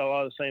about a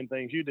lot of the same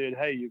things you did.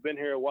 Hey, you've been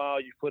here a while.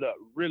 You've put up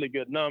really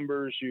good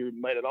numbers. You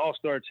made an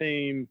all-star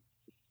team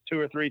 2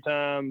 or 3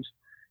 times.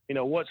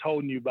 What's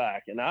holding you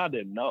back? And I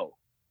didn't know.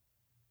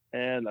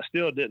 And I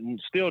still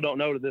don't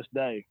know to this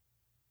day.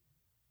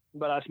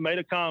 But I made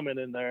a comment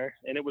in there,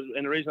 and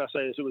the reason I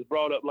say this, it was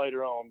brought up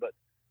later on, but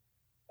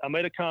I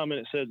made a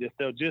comment that says, if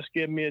they'll just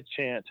give me a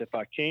chance, if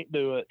I can't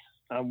do it,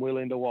 I'm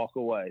willing to walk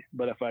away.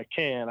 But if I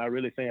can, I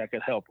really think I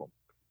could help them.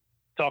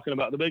 Talking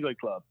about the big league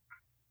club.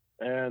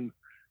 And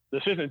the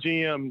assistant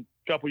GM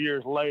a couple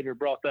years later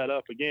brought that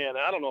up again.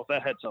 I don't know if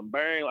that had some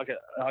bearing,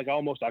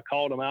 I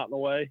called him out in a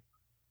way.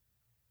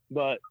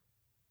 But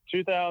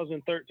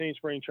 2013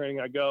 spring training,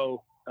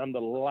 I'm the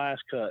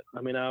last cut.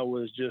 I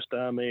was just,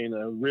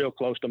 real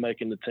close to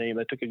making the team.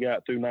 They took a guy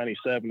through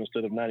 97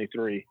 instead of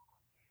 93.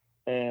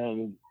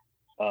 And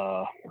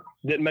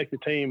didn't make the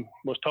team,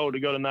 was told to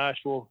go to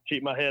Nashville,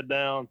 keep my head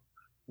down,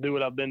 do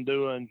what I've been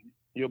doing.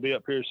 You'll be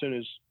up here as soon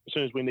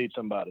as we need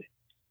somebody.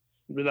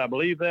 Did I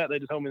believe that? They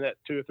just told me that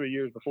 2 or 3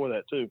 years before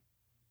that too.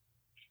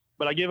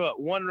 But I give up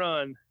 1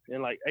 run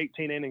in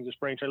 18 innings of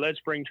spring training, led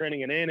spring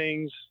training in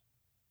innings,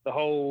 the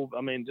whole,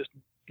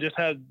 just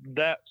had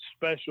that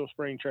special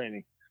spring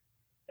training.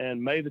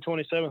 And May the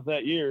 27th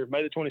that year,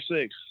 May the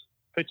 26th,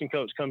 pitching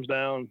coach comes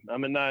down.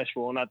 I'm in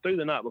Nashville, and I threw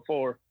the night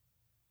before,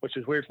 which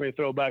is weird for me to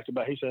throw back to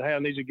back. He said, hey, I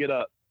need you to get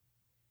up,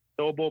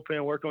 throw a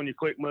bullpen, work on your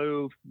quick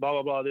move, blah,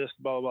 blah, blah, this,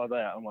 blah, blah, blah,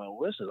 that. I'm like,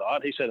 well, this is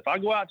odd. He said, if I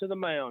go out to the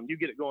mound, you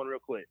get it going real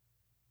quick.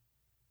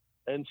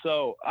 And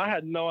so I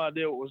had no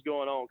idea what was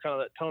going on, kind of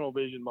that tunnel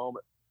vision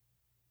moment.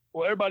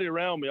 Well, everybody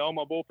around me, all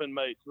my bullpen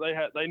mates,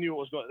 they knew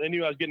what was going. They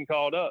knew I was getting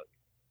called up.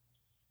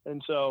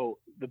 And so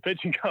the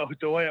pitching coach,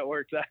 the way it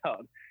works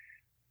out,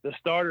 the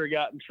starter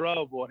got in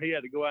trouble, and he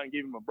had to go out and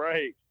give him a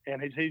break.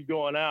 And he's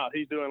going out.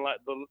 He's doing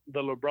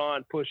the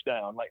LeBron push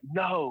down,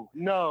 no,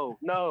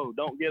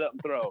 don't get up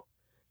and throw.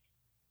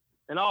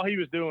 And all he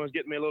was doing was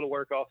getting me a little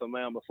work off the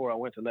mound before I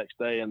went the next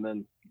day. And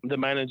then the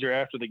manager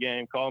after the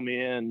game called me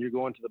in. You're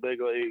going to the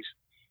big leagues.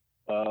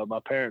 My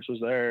parents was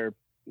there.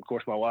 Of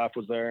course, my wife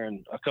was there,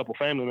 and a couple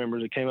family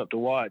members that came up to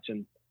watch.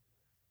 And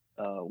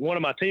one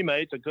of my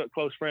teammates, a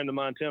close friend of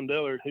mine, Tim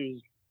Dillard,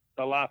 who's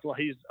a lifelong,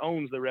 he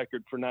owns the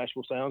record for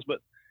Nashville Sounds, but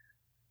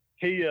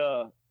he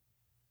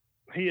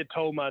had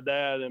told my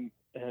dad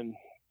and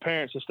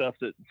parents and stuff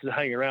that to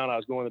hang around, I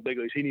was going to the big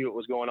leagues. He knew what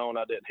was going on.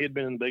 I didn't. He'd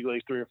been in the big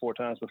leagues 3 or 4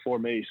 times before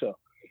me, so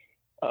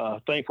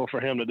thankful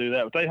for him to do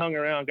that. But they hung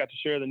around, got to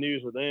share the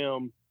news with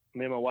them.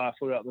 Me and my wife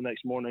flew out the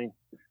next morning,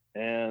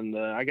 and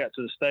I got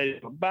to the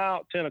stadium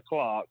about 10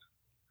 o'clock.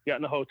 Got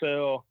in the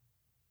hotel,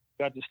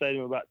 got to the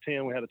stadium about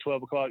 10. We had a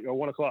 12 o'clock or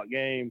 1 o'clock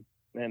game,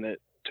 and at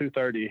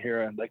 2:30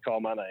 here they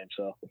called my name.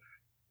 So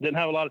didn't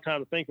have a lot of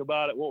time to think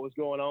about it, what was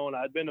going on.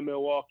 I'd been to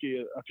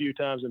Milwaukee a few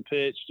times and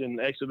pitched in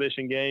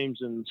exhibition games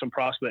and some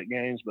prospect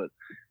games, but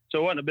so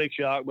it wasn't a big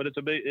shock. But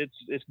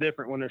it's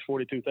different when there's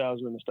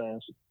 42,000 in the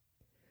stands.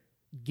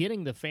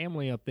 Getting the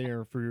family up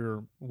there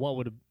for what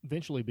would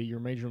eventually be your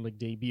major league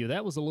debut,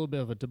 that was a little bit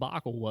of a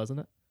debacle,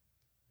 wasn't it?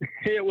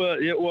 It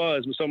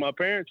was. So my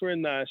parents were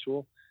in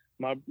Nashville.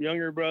 My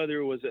younger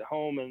brother was at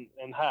home in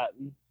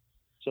Hatton,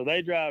 So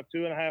they drive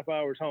 2.5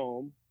 hours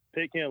home,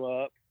 pick him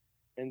up,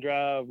 and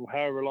drive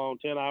however long,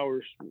 10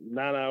 hours,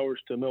 9 hours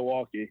to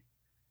Milwaukee,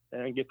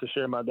 and get to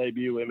share my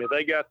debut with me.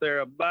 They got there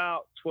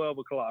about 12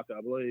 o'clock,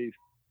 I believe,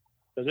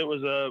 because it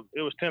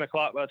was 10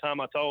 o'clock by the time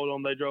I told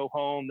them. They drove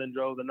home, then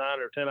drove the 9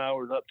 or 10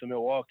 hours up to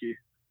Milwaukee.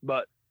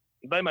 But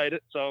they made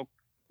it, so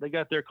they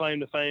got their claim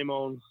to fame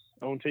on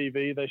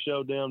TV. They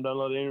showed them, done a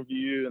little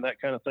interview and that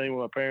kind of thing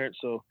with my parents.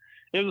 So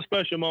it was a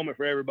special moment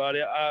for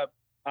everybody.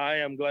 I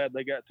am glad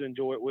they got to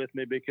enjoy it with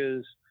me,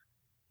 because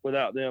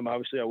without them,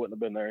 obviously, I wouldn't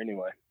have been there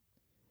anyway.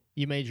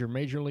 You made your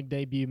Major League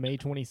debut May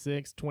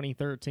 26,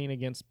 2013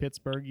 against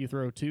Pittsburgh. You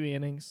throw 2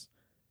 innings,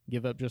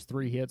 give up just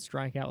 3 hits,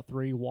 strike out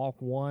 3,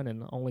 walk 1,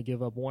 and only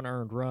give up 1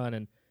 earned run.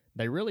 And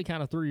they really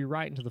kind of threw you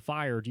right into the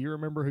fire. Do you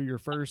remember who your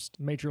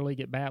first Major League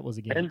at-bat was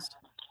against?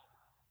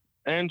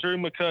 Andrew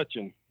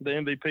McCutchen, the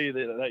MVP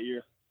that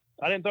year.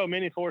 I didn't throw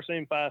many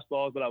four-seam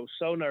fastballs, but I was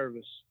so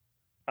nervous.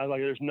 I was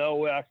like, there's no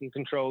way I can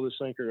control this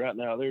sinker right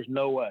now. There's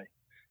no way.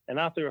 And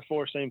I threw a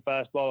four-seam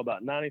fastball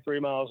about 93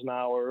 miles an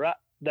hour right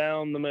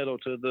down the middle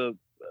to the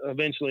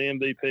eventually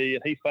MVP,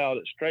 and he fouled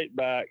it straight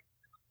back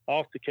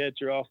off the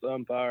catcher, off the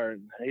umpire,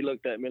 and he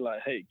looked at me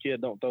like, hey,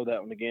 kid, don't throw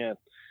that one again.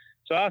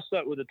 So I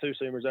stuck with the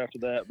 2-seamers after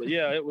that. But,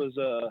 yeah, it was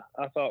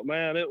I thought,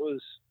 man, it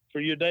was for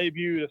your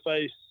debut to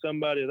face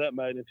somebody of that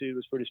magnitude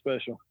was pretty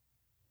special.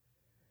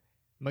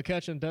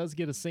 McCutchen does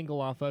get a single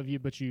off of you,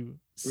 but you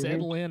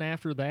settle in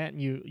after that,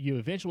 and you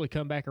eventually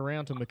come back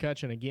around to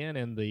McCutchen again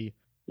in the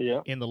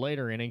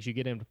later innings. You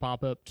get him to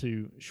pop up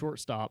to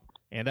shortstop,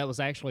 and that was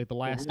actually the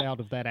last out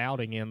of that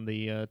outing in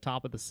the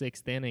top of the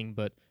 6th inning.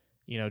 But,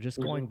 just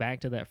going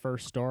back to that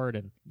first start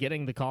and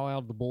getting the call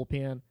out of the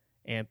bullpen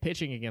and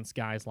pitching against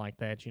guys like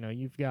that,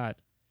 you've got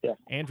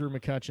Andrew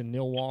McCutchen,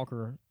 Neil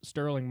Walker,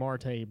 Sterling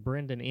Marte,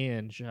 Brendan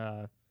Inge.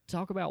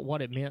 Talk about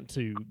what it meant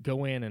to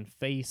go in and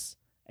face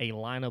a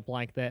lineup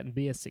like that and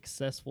be as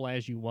successful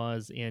as you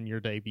was in your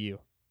debut.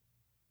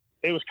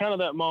 It was kind of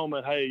that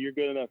moment, hey, you're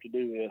good enough to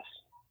do this,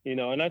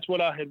 and that's what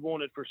I had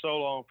wanted for so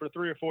long, for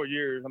 3 or 4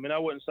 years. I mean, I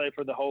wouldn't say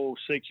for the whole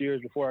 6 years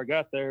before I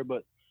got there,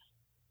 but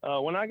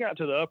when I got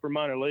to the upper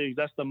minor leagues,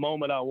 that's the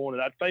moment I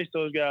wanted. I'd face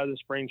those guys in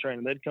spring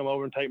training. They'd come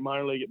over and take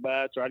minor league at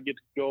bats, or I'd get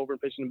to go over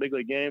and pitch in the big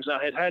league games. And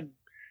I had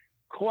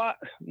quite,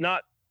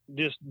 not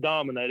just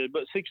dominated,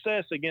 but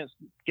success against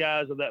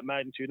guys of that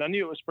magnitude. I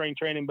knew it was spring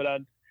training, but I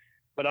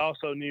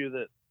also knew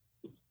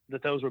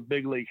that those were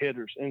big league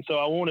hitters. And so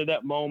I wanted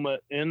that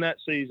moment in that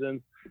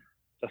season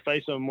to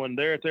face them when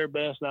they're at their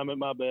best and I'm at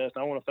my best.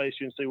 I want to face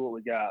you and see what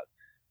we got.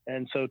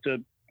 And so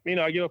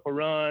I give up a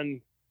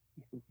run,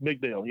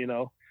 big deal,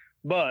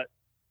 but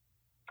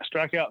I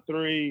strike out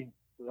 3,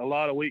 a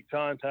lot of weak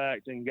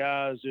contact, and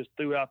guys just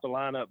threw out the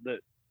lineup that,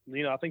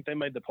 I think they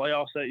made the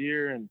playoffs that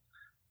year. And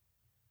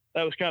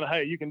that was kind of,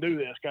 hey, you can do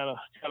this kind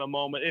of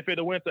moment. If it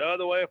had went the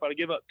other way, if I'd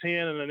give up 10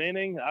 in an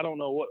inning, I don't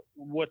know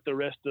what the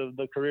rest of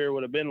the career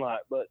would have been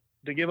like. But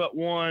to give up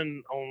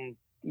 1 on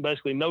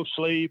basically no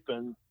sleep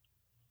and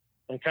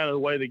kind of the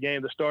way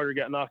the starter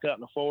got knocked out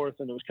in the 4th,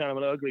 and it was kind of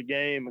an ugly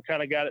game, and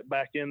kind of got it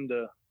back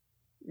into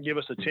give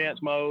us a chance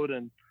mode.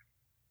 And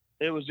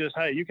it was just,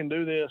 hey, you can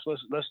do this.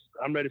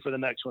 I'm ready for the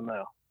next one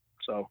now.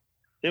 So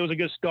it was a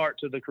good start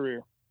to the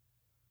career.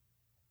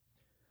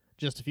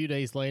 Just a few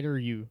days later,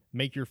 you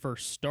make your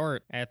first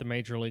start at the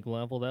major league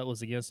level. That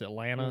was against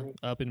Atlanta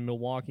up in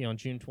Milwaukee on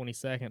June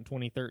 22nd,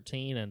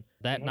 2013. And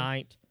that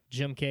night,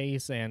 Jim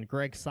Case and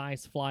Greg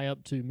Seitz fly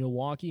up to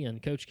Milwaukee,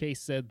 and Coach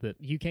Case said that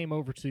you came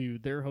over to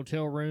their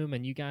hotel room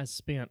and you guys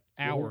spent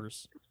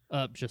hours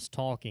up just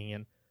talking.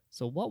 And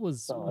so what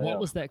was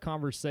that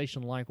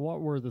conversation like?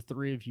 What were the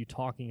 3 of you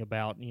talking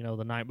about,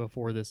 the night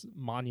before this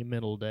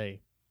monumental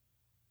day?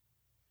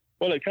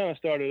 Well, it kind of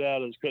started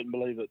out as couldn't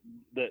believe it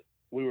that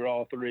we were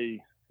all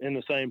 3 in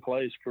the same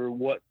place for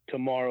what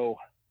tomorrow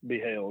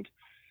beheld.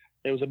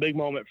 It was a big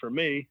moment for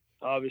me,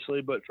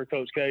 obviously, but for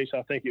Coach Case,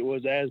 I think it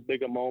was as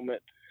big a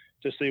moment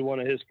to see one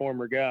of his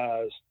former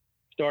guys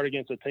start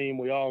against a team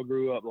we all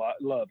grew up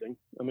loving.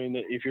 I mean,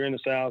 if you're in the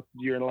South,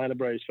 you're an Atlanta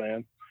Braves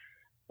fan.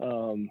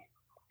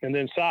 And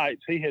then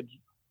Seitz,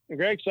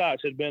 Greg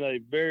Seitz had been a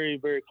very,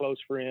 very close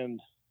friend.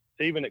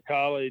 Even at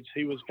college,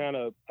 he was kind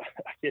of,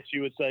 I guess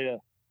you would say,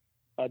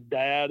 a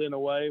dad in a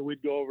way.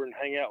 We'd go over and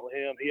hang out with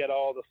him. He had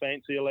all the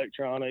fancy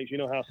electronics. You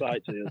know how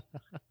Seitz is.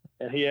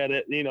 And he had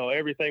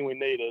everything we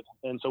needed.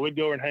 And so we'd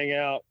go over and hang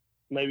out,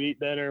 maybe eat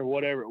dinner,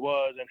 whatever it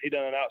was. And he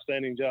done an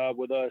outstanding job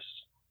with us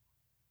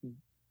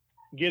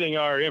getting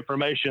our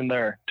information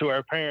there to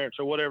our parents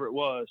or whatever it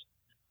was.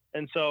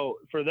 And so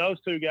for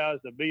those 2 guys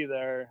to be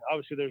there,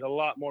 obviously there's a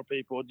lot more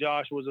people.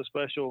 Josh was a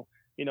special,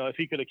 if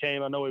he could have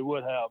came, I know he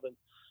would have.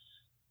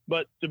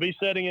 But to be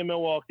sitting in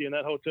Milwaukee in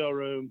that hotel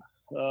room,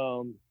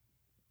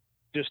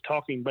 just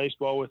talking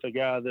baseball with a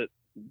guy that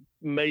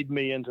made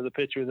me into the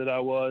pitcher that I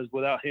was,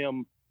 without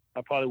him,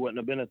 I probably wouldn't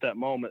have been at that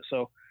moment.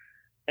 So,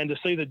 and to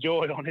see the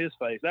joy on his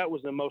face, that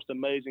was the most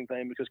amazing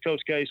thing, because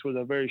Coach Case was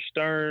a very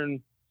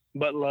stern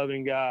but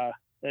loving guy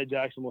at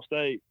Jacksonville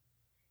State.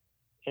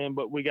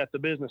 But we got the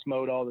business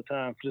mode all the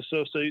time. Just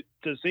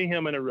to see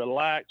him in a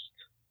relaxed,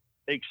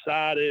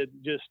 excited,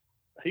 just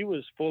he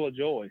was full of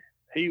joy.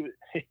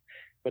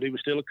 But he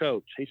was still a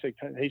coach. He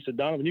said,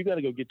 Donovan, you got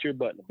to go get your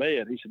butt in the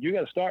bed. He said, you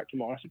got to start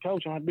tomorrow. I said,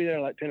 Coach, I'll have to be there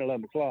like 10,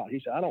 11 o'clock.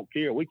 He said, I don't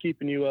care. We're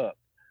keeping you up.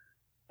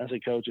 I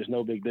said, Coach, it's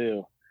no big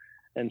deal.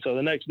 And so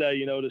the next day,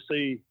 to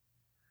see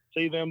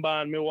them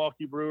buying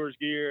Milwaukee Brewers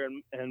gear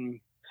and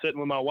sitting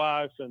with my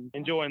wife and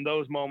enjoying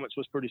those moments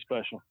was pretty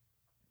special.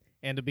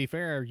 And to be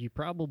fair, you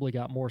probably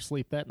got more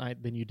sleep that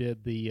night than you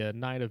did the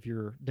night of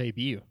your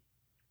debut.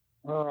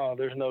 Oh,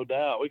 there's no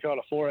doubt. We caught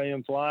a 4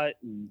 a.m. flight,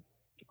 and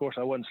of course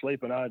I wasn't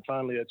sleeping. I had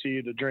finally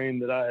achieved a dream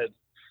that I had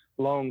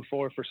longed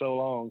for so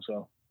long.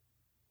 So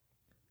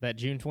that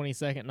June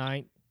 22nd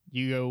night,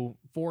 you go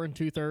 4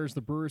 2/3.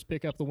 The Brewers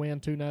pick up the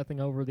win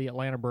 2-0 over the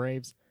Atlanta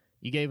Braves.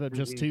 You gave up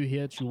just 2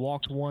 hits. You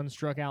walked 1,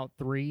 struck out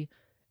 3,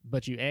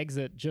 but you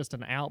exit just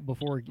an out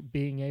before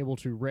being able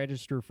to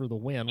register for the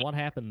win. What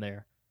happened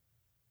there?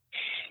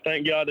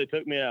 Thank God they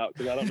took me out,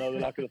 because I don't know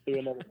that I could have threw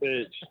another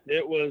pitch.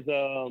 It was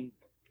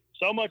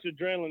so much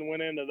adrenaline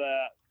went into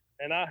that,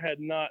 and I had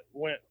not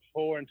went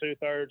 4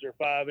 2/3 or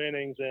 5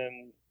 innings,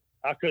 and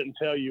I couldn't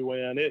tell you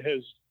when. I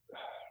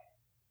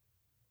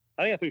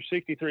think I threw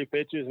 63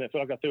 pitches, and it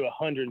felt like I threw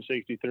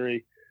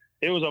 163.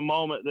 It was a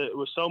moment that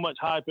was so much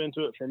hype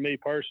into it for me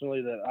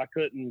personally that I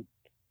couldn't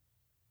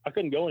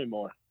go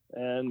anymore.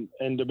 And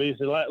to be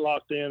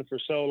locked in for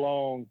so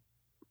long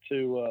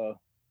to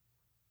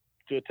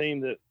a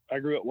team that I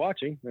grew up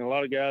watching, and a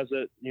lot of guys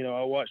that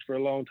I watched for a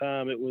long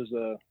time, it was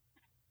a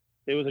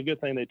good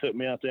thing they took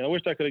me out there. I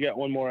wish I could have got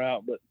one more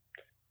out, but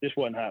this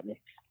wasn't happening.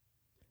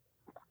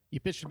 You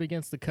pitched up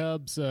against the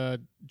Cubs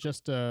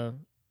just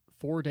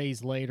 4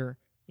 days later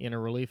in a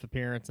relief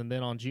appearance, and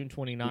then on June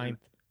 29th,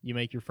 you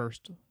make your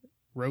first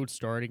road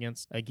start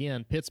against,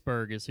 again,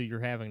 Pittsburgh is who you're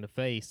having to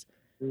face,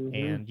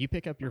 and you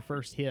pick up your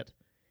first hit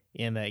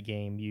in that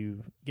game.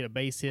 You get a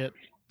base hit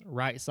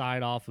right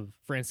side off of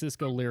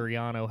Francisco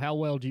Liriano. How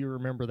well do you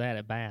remember that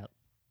at bat?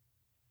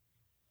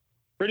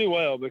 Pretty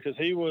well, because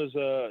he was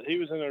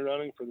in the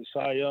running for the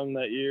Cy Young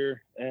that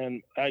year,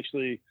 and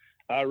actually,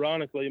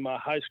 ironically, my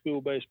high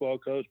school baseball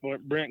coach,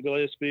 Brent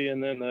Gillespie,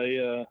 and then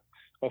a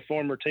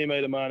former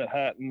teammate of mine at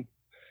Hatton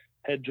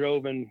had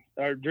driven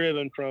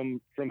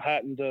from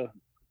Hatton to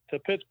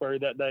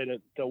Pittsburgh that day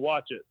to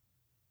watch it.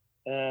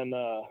 And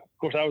of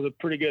course, I was a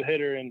pretty good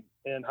hitter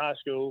in high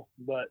school,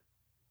 but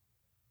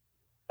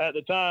at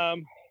the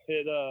time,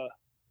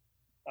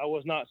 I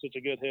was not such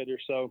a good hitter,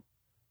 so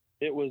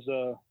it was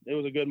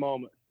a good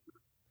moment.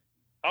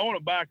 I want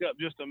to back up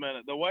just a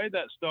minute. The way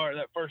that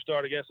first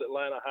start against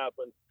Atlanta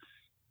happened,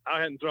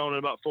 I hadn't thrown in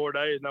about 4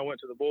 days, and I went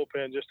to the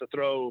bullpen just to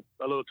throw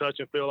a little touch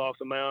and feel off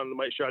the mound to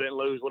make sure I didn't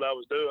lose what I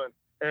was doing.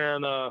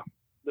 And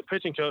the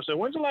pitching coach said,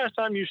 "When's the last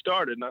time you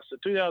started?" And I said,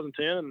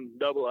 2010 in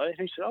AA.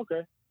 He said,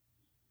 "Okay."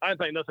 I didn't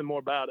think nothing more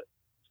about it.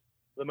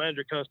 The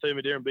manager comes to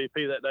me during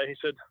BP that day. He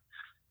said,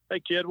 "Hey,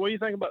 kid, what do you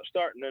think about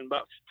starting in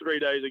about 3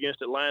 days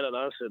against Atlanta?" And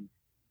I said,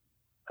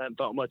 I hadn't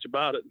thought much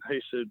about it.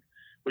 He said,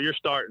 "Well, you're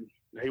starting."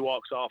 And he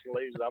walks off and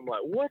leaves. I'm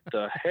like, what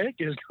the heck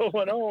is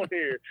going on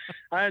here?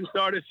 I hadn't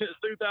started since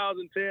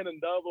 2010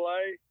 in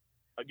AA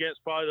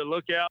against probably the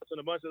Lookouts and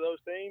a bunch of those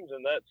teams.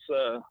 And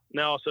that's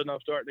now all of a sudden I'm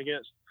starting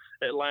against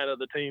Atlanta,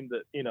 the team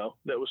that,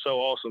 that was so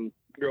awesome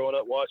growing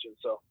up watching.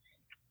 So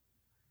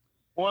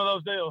one of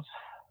those deals.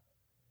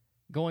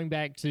 Going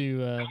back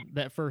to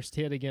that first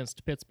hit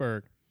against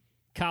Pittsburgh,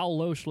 Kyle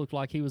Loesch looked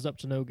like he was up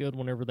to no good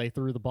whenever they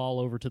threw the ball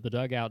over to the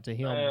dugout to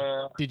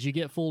him. Did you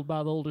get fooled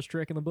by the oldest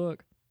trick in the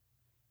book?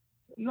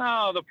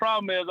 No, the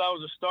problem is I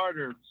was a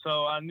starter,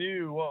 so I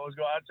knew what was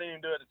going on. I'd seen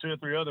him do it to 2 or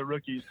 3 other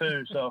rookies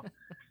too, so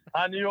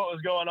I knew what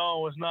was going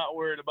on, was not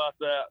worried about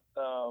that.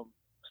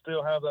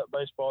 Still have that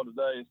baseball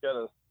today. It's got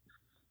a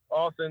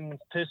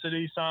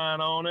authenticity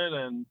sign on it,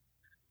 and,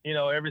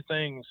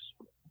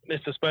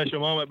 it's a special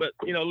moment. But,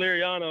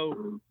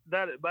 Liriano,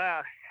 that at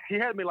bat, he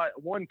had me like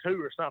 1-2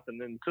 or something,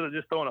 and instead of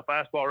just throwing a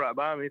fastball right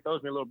by me, he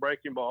throws me a little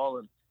breaking ball,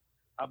 and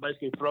I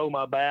basically throw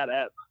my bat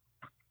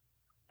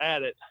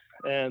at it.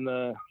 And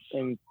I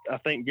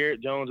think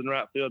Garrett Jones in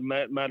right field,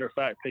 matter of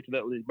fact, picked it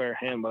up with his bare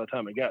hand by the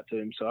time it got to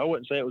him. So I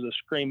wouldn't say it was a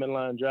screaming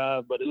line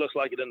drive, but it looks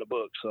like it in the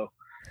book. So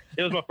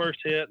it was my first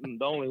hit and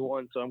the only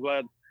one. So I'm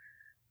glad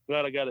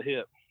I got a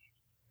hit.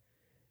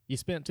 You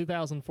spent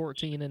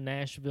 2014 in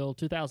Nashville.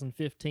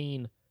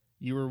 2015,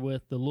 you were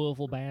with the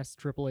Louisville Bass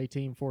AAA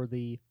team for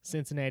the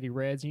Cincinnati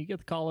Reds, and you get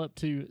the call up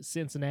to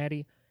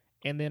Cincinnati.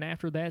 And then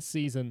after that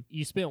season,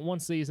 you spent 1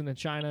 season in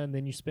China, and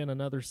then you spent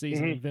another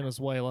season in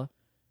Venezuela.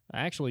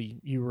 Actually,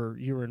 you were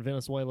in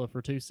Venezuela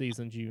for 2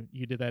 seasons. You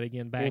did that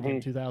again back in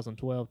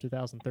 2012,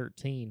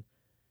 2013.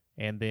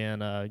 And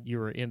then you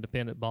were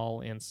independent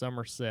ball in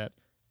Somerset.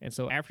 And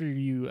so after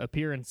you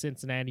appear in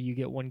Cincinnati, you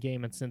get 1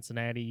 game in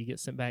Cincinnati, you get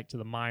sent back to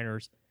the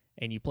minors,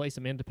 and you play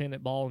some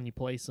independent ball and you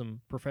play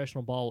some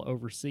professional ball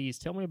overseas.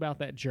 Tell me about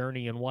that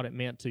journey and what it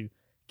meant to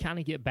kind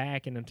of get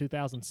back. And in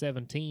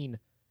 2017,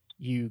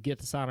 you get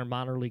to sign a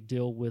minor league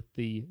deal with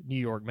the New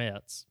York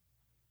Mets.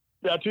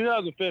 Yeah,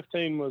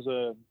 2015 was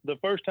the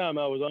first time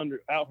I was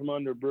out from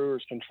under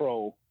Brewers'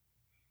 control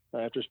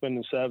after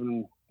spending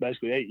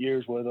 8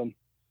 years with them.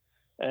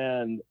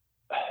 And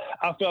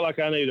I felt like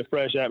I needed a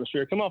fresh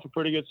atmosphere. Come off a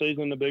pretty good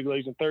season in the big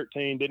leagues in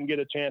 13, didn't get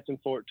a chance in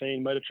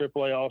 14, made a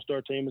AAA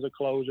All-Star team as a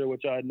closer,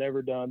 which I had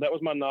never done. That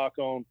was my knock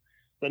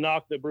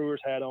the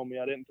Brewers had on me.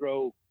 I didn't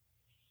throw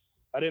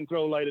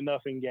late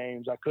enough in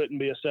games. I couldn't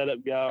be a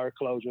setup guy or a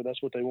closer.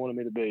 That's what they wanted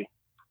me to be.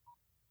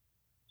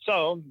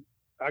 So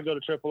I go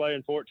to AAA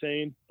in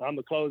 14. I'm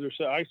the closer.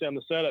 So actually, I'm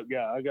the setup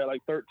guy. I got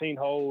like 13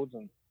 holds,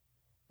 and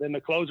then the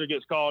closer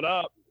gets called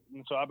up,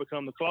 and so I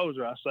become the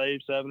closer. I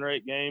saved 7 or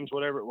 8 games,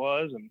 whatever it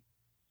was, and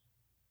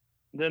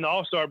then the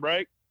All-Star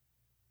break,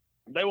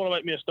 they want to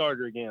make me a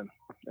starter again.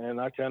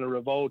 And I kind of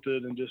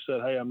revolted and just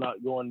said, hey, I'm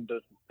not going to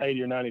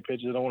 80 or 90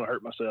 pitches. I don't want to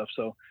hurt myself.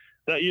 So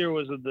that year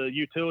was the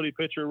utility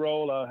pitcher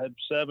role. I had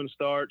 7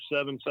 starts,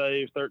 7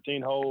 saves,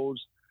 13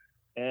 holds,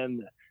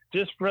 and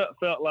just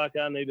felt like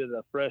I needed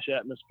a fresh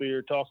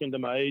atmosphere. Talking to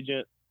my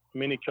agent,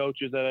 many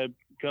coaches that I'd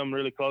come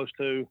really close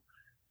to,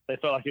 they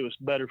felt like it was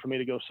better for me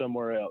to go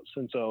somewhere else.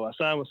 And so I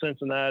signed with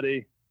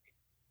Cincinnati.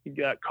 He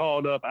got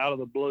called up out of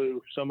the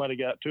blue. 2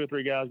 or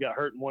 3 guys got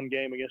hurt in one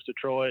game against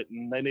Detroit,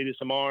 and they needed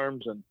some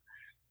arms, and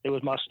it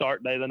was my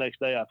start day the next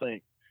day, I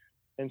think.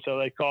 And so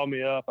they called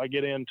me up. I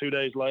get in 2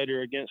 days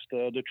later against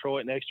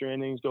Detroit in extra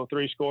innings, go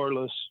 3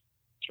 scoreless,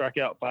 strike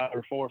out 5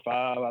 or 4 or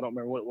 5. I don't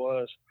remember what it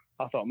was.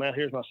 I thought, man,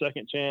 here's my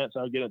second chance.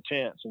 I'll get a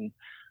chance. And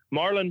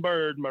Marlon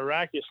Byrd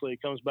miraculously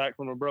comes back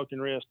from a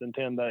broken wrist in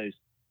 10 days.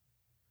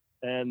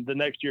 And the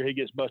next year he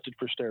gets busted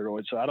for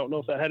steroids. So I don't know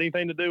if that had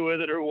anything to do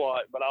with it or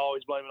what, but I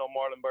always blame it on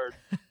Marlon Byrd.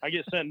 I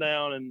get sent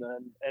down and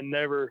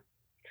never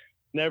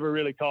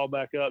really called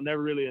back up,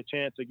 never really a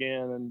chance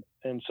again.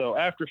 And so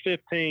after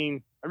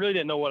 15, I really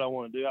didn't know what I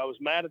wanted to do. I was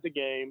mad at the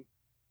game.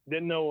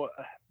 Didn't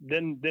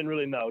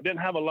really know. Didn't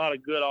have a lot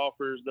of good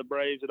offers. The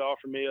Braves had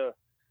offered me a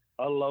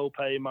low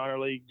pay minor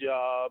league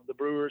job. The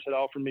Brewers had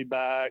offered me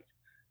back.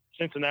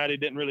 Cincinnati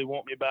didn't really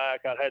want me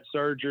back. I'd had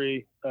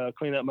surgery,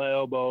 clean up my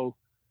elbow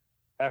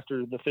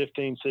after the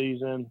 15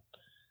 season.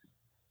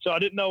 So I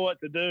didn't know what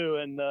to do.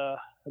 And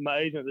my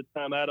agent at the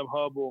time, Adam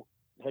Hubble,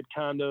 had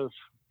kind of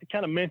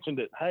mentioned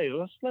it. Hey,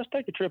 let's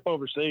take a trip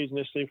overseas and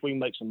just see if we can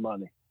make some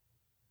money.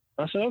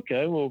 I said,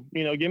 okay, well,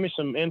 give me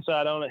some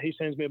insight on it. He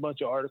sends me a bunch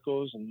of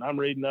articles, and I'm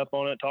reading up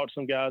on it, talked to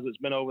some guys that's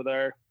been over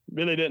there.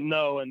 Really didn't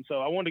know. And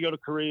so I wanted to go to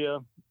Korea,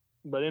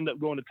 but ended up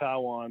going to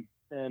Taiwan.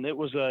 And it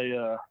was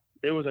a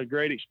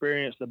great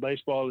experience. The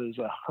baseball is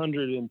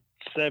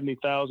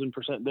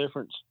 170,000%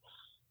 difference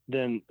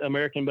than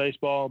American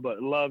baseball,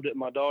 but loved it.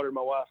 My daughter and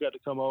my wife got to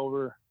come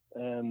over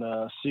and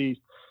see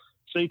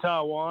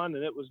Taiwan,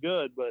 and it was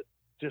good, but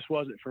just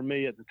wasn't for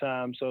me at the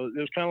time. So it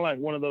was kind of like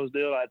one of those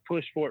deals. I'd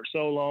pushed for it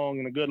so long,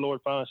 and the good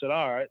Lord finally said,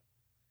 all right,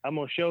 I'm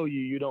going to show you,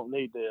 you don't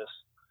need this.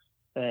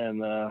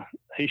 And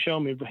he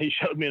showed me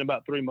in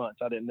about 3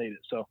 months I didn't need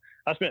it. So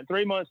I spent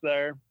 3 months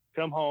there,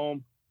 come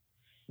home,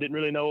 didn't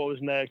really know what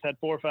was next, had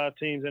 4 or 5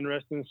 teams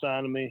interested in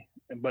signing me,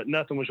 but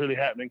nothing was really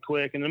happening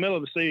quick. In the middle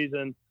of the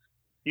season,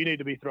 you need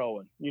to be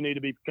throwing. You need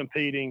to be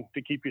competing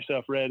to keep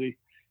yourself ready.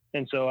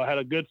 And so I had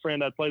a good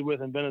friend I played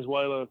with in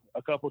Venezuela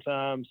a couple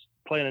times,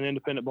 playing an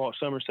independent ball at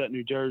Somerset,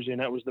 New Jersey,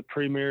 and that was the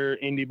premier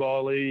indie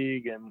ball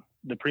league and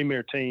the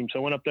premier team. So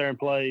I went up there and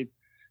played,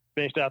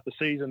 finished out the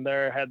season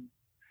there, had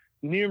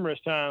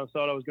numerous times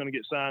thought I was going to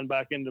get signed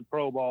back into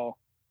pro ball.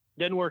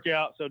 Didn't work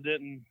out, so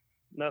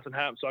nothing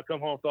happened. So I come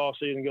home for the off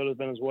season, go to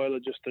Venezuela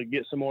just to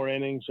get some more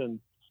innings and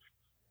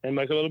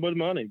make a little bit of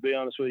money, to be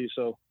honest with you.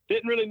 So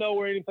didn't really know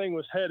where anything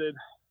was headed.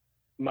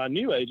 My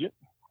new agent,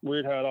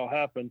 weird how it all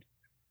happened,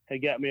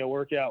 had got me a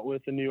workout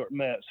with the New York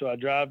Mets. So I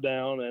drive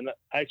down, and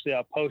actually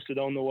I posted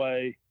on the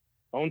way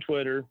on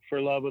Twitter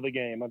for love of the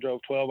game. I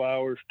drove 12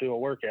 hours to do a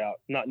workout,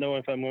 not knowing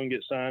if I'm going to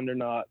get signed or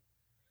not.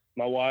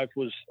 My wife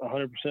was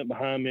 100%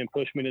 behind me and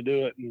pushed me to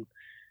do it. And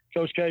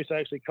Coach Case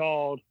actually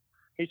called.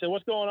 He said,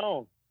 what's going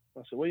on?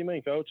 I said, what do you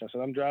mean, Coach? I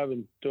said, I'm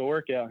driving to a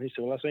workout. He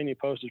said, well, I seen you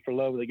posted for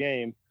love of the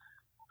game.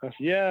 I said,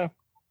 yeah,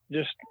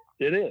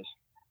 it is.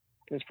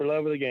 It's for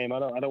love of the game. I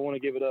don't want to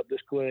give it up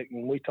this quick.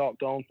 And we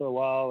talked on for a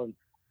while and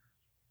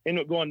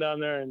ended up going down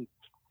there and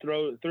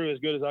threw as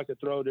good as I could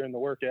throw during the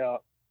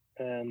workout.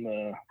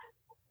 And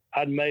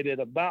I'd made it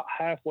about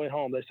halfway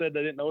home. They said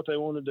they didn't know what they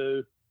wanted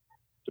to do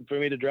for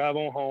me to drive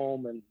on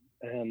home.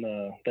 And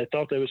they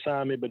thought they would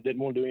sign me, but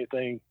didn't want to do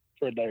anything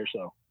for a day or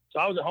so.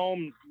 So I was at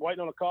home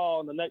waiting on a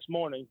call. And the next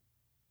morning,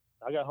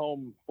 I got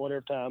home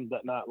whatever time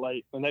that night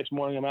late. The next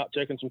morning, I'm out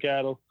checking some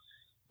cattle,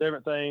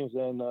 different things.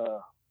 And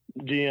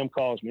GM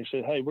calls me and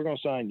said, hey, we're going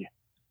to sign you.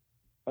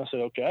 I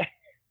said, okay.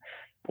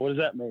 What does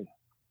that mean?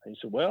 He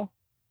said, well,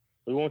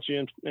 we want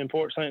you in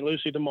Port St.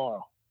 Lucie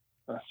tomorrow.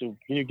 I said,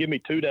 can you give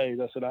me 2 days?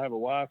 I said, I have a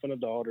wife and a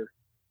daughter.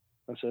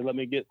 I said, let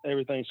me get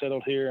everything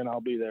settled here and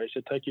I'll be there. He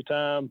said, take your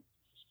time.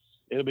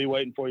 It'll be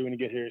waiting for you when you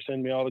get here.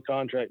 Send me all the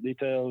contract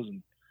details.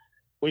 And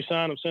we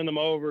sign them, send them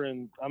over,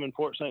 and I'm in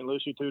Port St.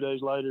 Lucie 2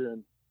 days later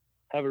and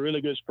have a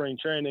really good spring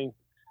training.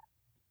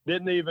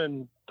 Didn't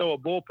even throw a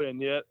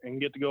bullpen yet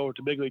and get to go over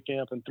to big league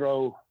camp and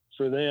throw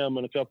for them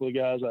and a couple of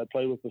guys I'd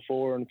played with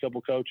before and a couple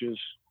of coaches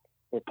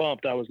were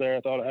pumped I was there.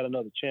 I thought I had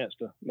another chance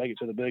to make it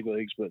to the big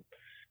leagues, but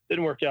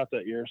didn't work out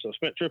that year. So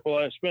spent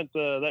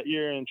that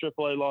year in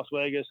AAA Las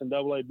Vegas and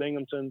AA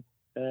Binghamton,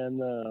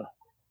 and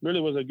really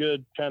was a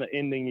good kind of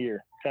ending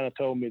year. Kind of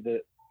told me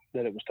that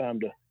it was time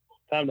to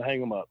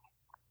hang them up.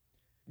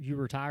 You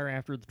retire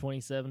after the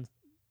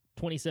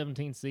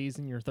 2017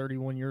 season. You're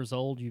 31 years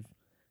old. You've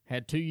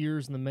had 2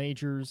 years in the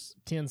majors,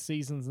 10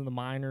 seasons in the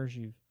minors.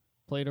 You've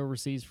played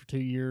overseas for 2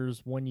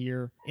 years, 1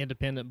 year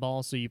independent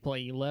ball. So you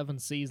play 11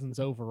 seasons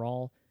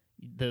overall.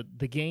 The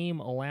game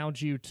allowed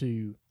you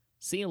to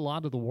see a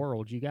lot of the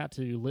world. You got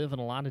to live in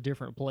a lot of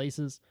different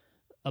places.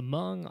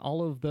 Among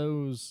all of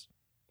those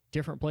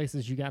different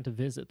places you got to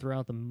visit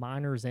throughout the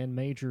minors and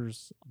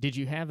majors, did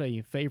you have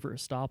a favorite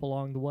stop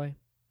along the way?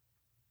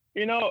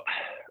 You know,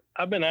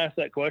 I've been asked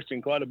that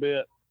question quite a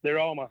bit. They're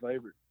all my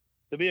favorite.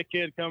 To be a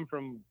kid come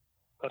from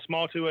a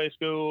small 2A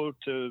school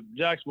to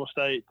Jacksonville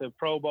State to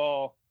pro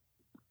ball,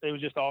 it was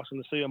just awesome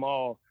to see them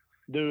all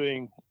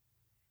doing,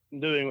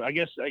 I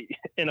guess,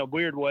 in a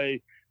weird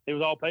way, it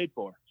was all paid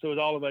for. So it was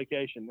all a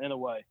vacation in a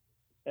way.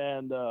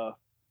 And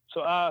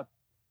so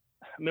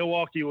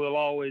Milwaukee will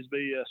always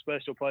be a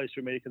special place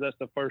for me because that's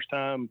the first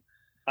time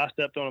I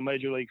stepped on a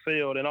major league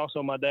field. And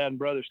also my dad and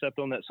brother stepped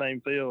on that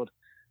same field.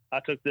 I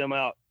took them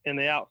out in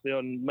the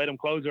outfield and made them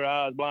close their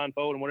eyes,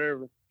 blindfold and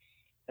whatever.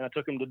 And I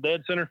took them to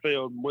dead center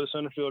field where the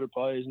center fielder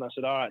plays. And I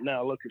said, all right,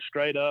 now look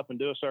straight up and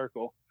do a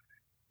circle.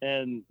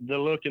 And the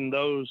look in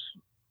those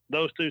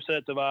two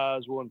sets of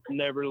eyes will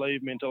never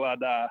leave me until I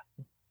die.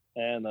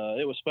 And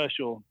it was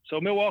special.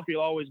 So Milwaukee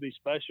will always be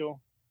special.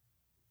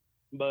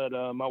 But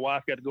my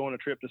wife got to go on a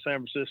trip to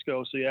San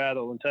Francisco,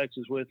 Seattle, and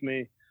Texas with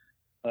me.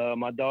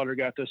 My daughter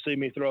got to see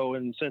me throw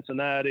in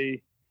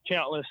Cincinnati.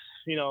 Countless,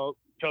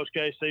 Coach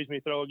K sees me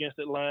throw against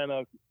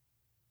Atlanta.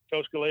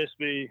 Coach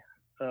Gillespie,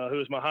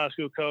 who is my high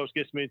school coach,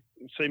 gets me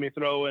see me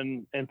throw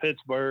in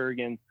Pittsburgh,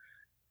 and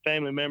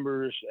family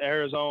members,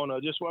 Arizona,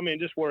 just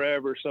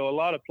wherever. So a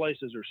lot of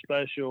places are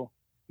special.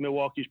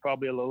 Milwaukee's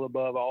probably a little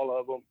above all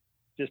of them,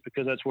 just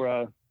because that's where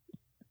I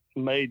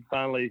made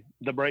finally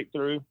the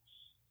breakthrough.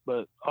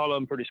 But all of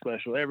them pretty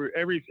special.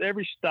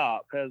 Every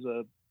stop has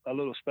a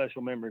little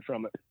special memory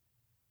from it.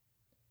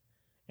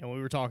 And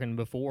we were talking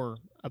before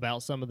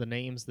about some of the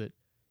names that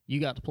you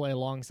got to play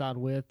alongside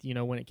with,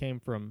 when it came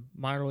from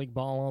minor league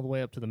ball all the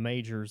way up to the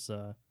majors.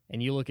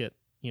 And you look at,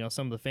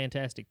 some of the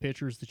fantastic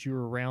pitchers that you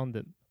were around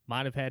that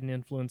might have had an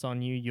influence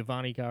on you.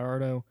 Yovani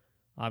Gallardo,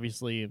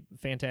 obviously a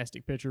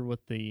fantastic pitcher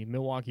with the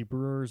Milwaukee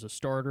Brewers, a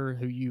starter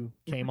who you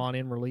came on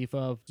in relief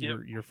of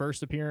your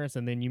first appearance.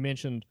 And then you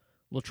mentioned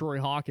LaTroy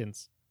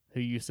Hawkins, who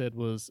you said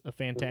was a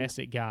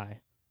fantastic guy.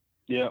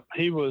 Yeah,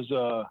 he was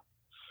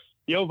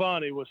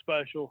Yovani was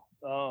special.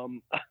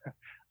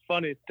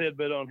 Funny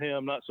tidbit on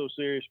him, not so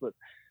serious, but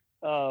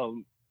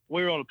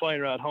we were on a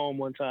plane ride home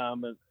one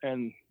time,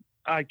 and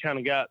I'd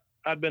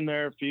been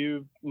there a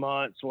few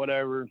months,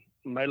 whatever,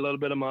 made a little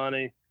bit of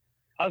money.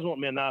 I was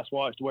wanting me a nice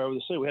watch to wear with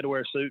a suit. We had to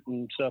wear a suit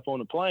and stuff on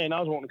the plane. I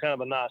was wanting kind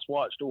of a nice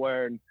watch to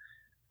wear, and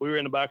we were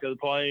in the back of the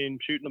plane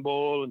shooting the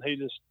bull, and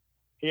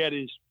he had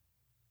his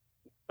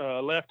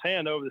left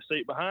hand over the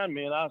seat behind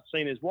me, and I've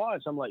seen his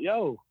watch. I'm like,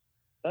 yo,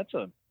 that's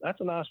a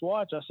nice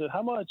watch. I said,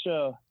 how much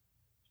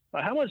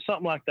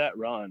something like that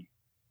run?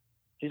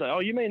 He's like, oh,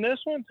 you mean this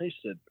one? He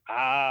said,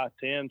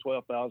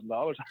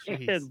 $10,000-$12,000.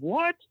 I said,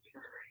 what?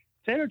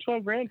 10 or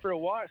 12 grand for a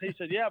watch? He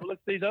said, yeah, but look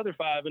at these other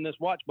 5 in this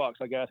watch box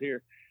I got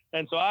here.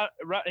 And so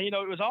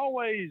it was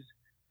always,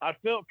 I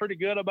felt pretty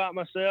good about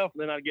myself,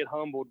 and then I'd get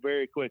humbled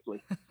very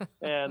quickly.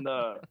 And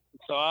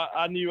so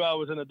I knew I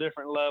was in a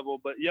different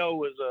level, but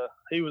Yo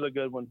he was a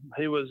good one.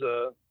 He was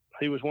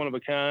one of a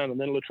kind.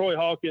 And then LaTroy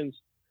Hawkins,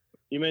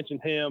 you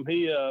mentioned him.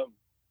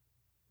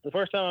 The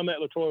first time I met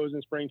LaTroy was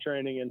in spring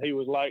training, and he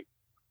was like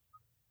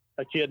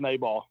a kid in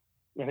A-ball.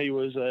 And he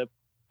was a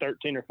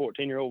 13 or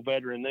 14-year-old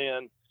veteran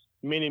then.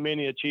 Many,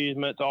 many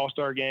achievements,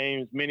 all-star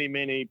games, many,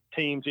 many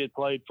teams he had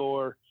played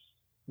for.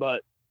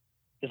 But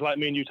it's like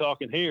me and you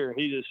talking here.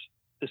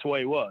 That's the way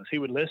he was. He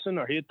would listen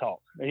or he'd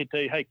talk. And he'd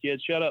tell you, hey,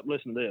 kids, shut up,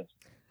 listen to this.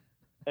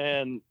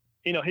 And,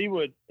 he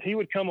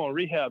would come on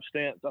rehab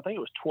stints. I think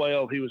it was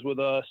 12 he was with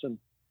us, and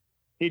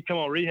he'd come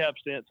on rehab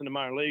stints in the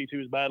minor leagues. He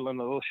was battling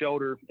a little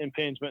shoulder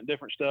impingement,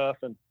 different stuff.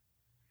 And,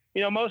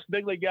 most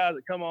big league guys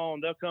that come on,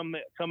 they'll come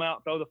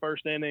out, throw the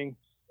first inning,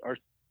 or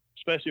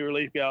especially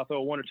relief guy,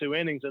 throw 1 or 2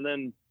 innings, and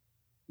then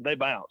they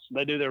bounce.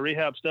 They do their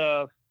rehab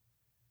stuff,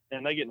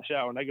 and they get in the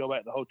shower, and they go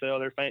back to the hotel,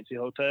 their fancy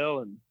hotel,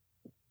 and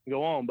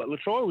go on. But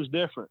LaTroy was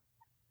different.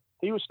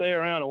 He would stay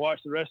around and watch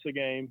the rest of the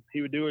game.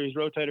 He would do his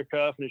rotator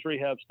cuff and his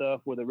rehab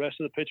stuff with the rest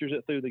of the pitchers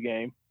that threw the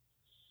game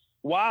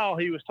while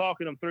he was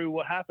talking them through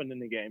what happened in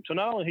the game. So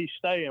not only he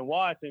stay and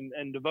watch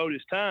and devote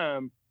his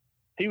time,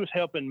 he was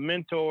helping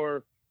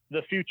mentor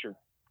the future.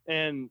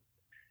 And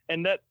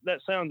that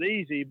sounds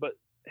easy, but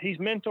he's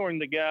mentoring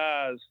the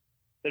guys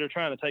that are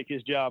trying to take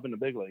his job in the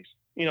big leagues.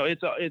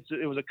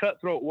 It was a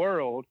cutthroat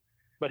world,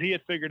 but he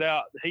had figured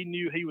out, he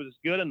knew he was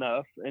good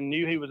enough and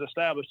knew he was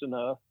established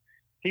enough.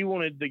 He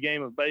wanted the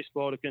game of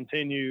baseball to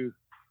continue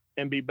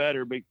and be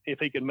better if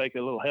he could make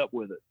a little help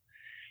with it.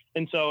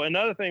 And so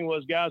another thing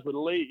was guys would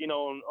leave,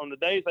 on the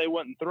days they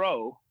wouldn't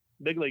throw,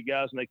 big league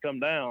guys, when they come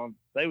down,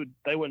 they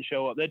wouldn't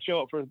show up. They'd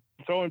show up for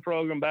throwing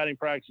program, batting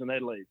practice, and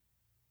they'd leave.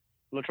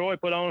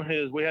 LaTroy put on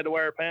we had to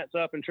wear our pants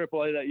up in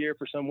AAA that year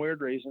for some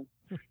weird reason.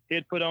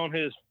 He'd put on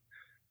his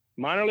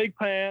minor league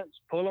pants,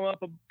 pull them up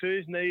to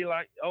his knee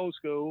like old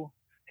school.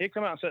 He'd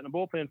come out and sit in the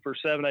bullpen for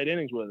 7-8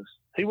 innings with us.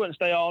 He wouldn't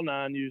stay all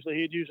 9 usually.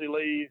 He'd usually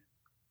leave.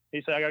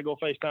 He'd say, I got to go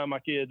FaceTime my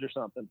kids or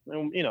something.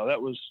 And,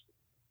 that was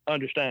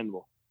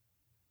understandable.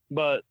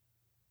 But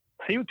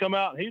he would come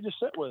out and he'd just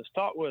sit with us,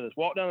 talk with us,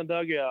 walk down the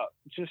dugout,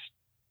 just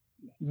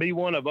be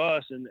one of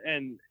us.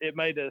 And it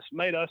made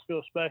us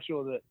feel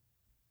special that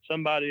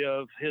somebody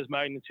of his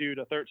magnitude,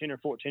 a 13 or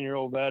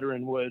 14-year-old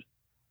veteran,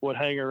 would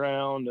hang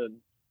around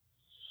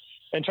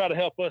and try to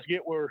help us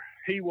get where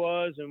he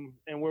was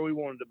and where we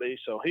wanted to be.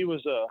 So he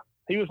was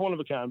one of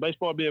a kind.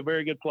 Baseball would be a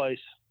very good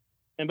place.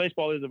 And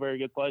baseball is a very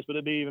good place, but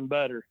it'd be even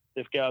better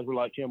if guys were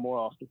like him more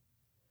often.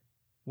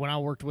 When I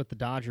worked with the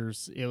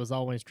Dodgers, it was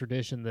always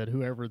tradition that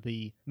whoever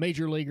the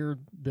major leaguer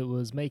that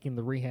was making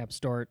the rehab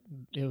start,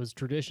 it was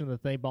tradition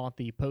that they bought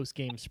the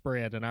post-game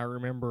spread. And I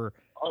remember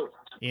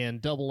in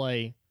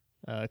Double-A,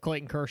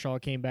 Clayton Kershaw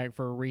came back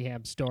for a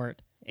rehab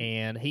start,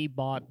 and he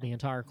bought the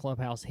entire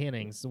clubhouse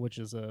Hennings, which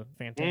is a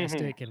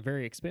fantastic and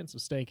very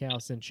expensive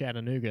steakhouse in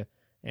Chattanooga.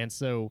 And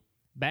so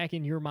back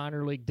in your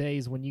minor league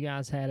days when you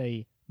guys had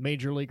a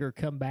major leaguer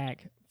come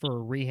back for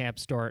a rehab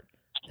start,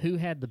 who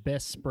had the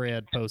best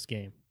spread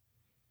post-game?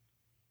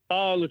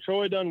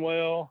 LaTroy done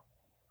well.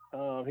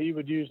 He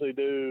would usually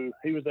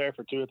he was there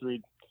for 2 or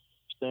 3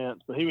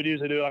 stints, but he would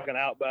usually do like an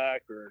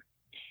Outback or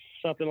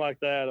something like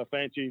that, a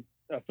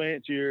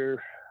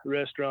fancier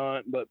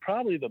restaurant. But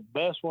probably the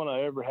best one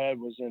I ever had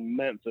was in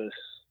Memphis.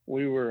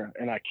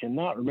 And I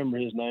cannot remember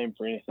his name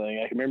for anything.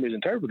 I can remember his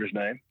interpreter's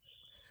name,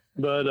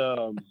 but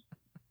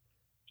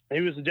he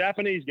was a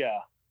Japanese guy.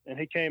 And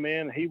he came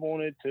in and he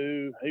wanted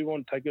to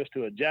take us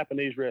to a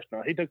Japanese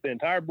restaurant. He took the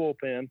entire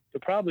bullpen to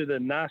probably the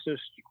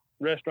nicest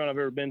restaurant I've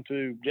ever been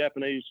to,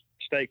 Japanese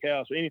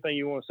steakhouse, anything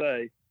you want to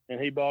say.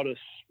 And he bought us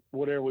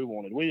whatever we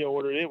wanted. We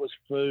ordered, it was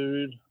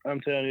food.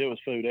 I'm telling you, it was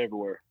food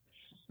everywhere.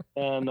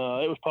 And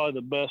it was probably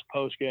the best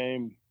post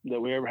game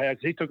that we ever had,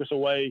 because he took us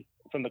away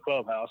from the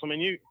clubhouse. I mean,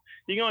 you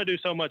can only do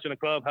so much in a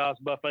clubhouse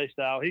buffet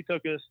style. He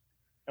took us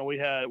and we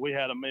had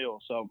a meal.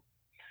 So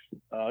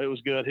it was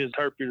good. His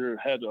interpreter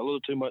had a little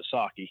too much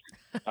sake.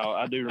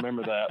 I do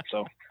remember that.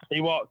 So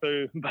he walked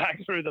back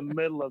through the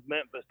middle of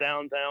Memphis,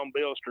 downtown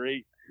Beale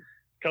Street.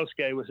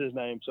 Kosuke was his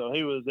name. So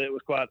it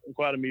was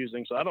quite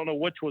amusing. So I don't know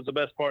which was the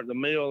best part of the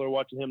meal or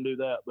watching him do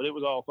that, but it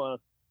was all fun,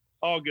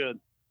 all good.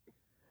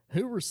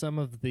 Who were some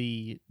of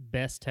the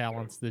best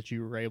talents that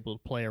you were able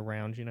to play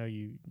around?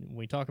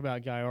 We talk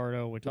about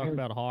Gallardo, we talk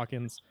about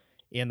Hawkins.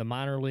 In the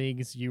minor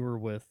leagues, you were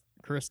with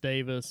Chris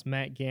Davis,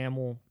 Matt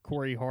Gamble,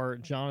 Corey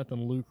Hart,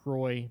 Jonathan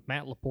Lucroy,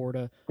 Matt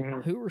Laporta.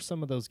 Who were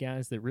some of those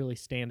guys that really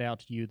stand out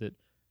to you that,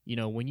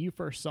 when you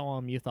first saw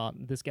him, you thought,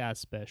 this guy's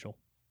special?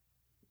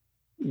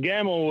 Matt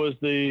Gamble was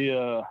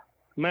the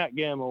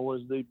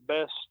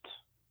best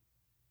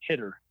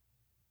hitter.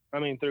 I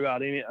mean,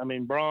 throughout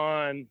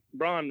Braun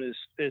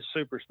is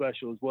super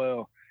special as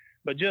well,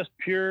 but just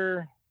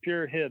pure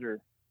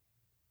hitter.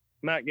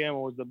 Matt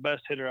Gamble was the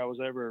best hitter I was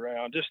ever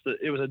around.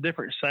 It was a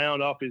different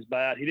sound off his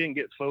bat. He didn't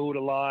get fooled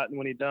a lot, and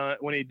when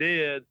he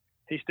did,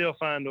 he still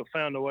found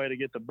a way to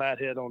get the bat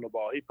head on the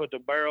ball. He put the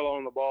barrel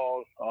on the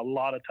ball a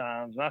lot of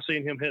times, and I've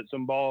seen him hit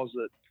some balls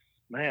that,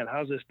 man,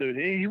 how's this dude?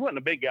 He wasn't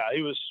a big guy.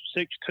 He was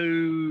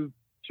 6'2",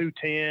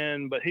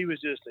 210, but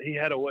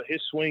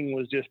his swing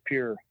was just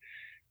pure,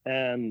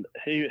 and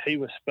he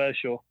was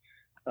special.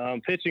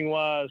 Pitching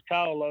wise,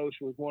 Kyle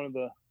Loesch was one of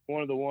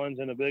the ones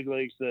in the big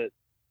leagues that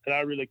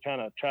I really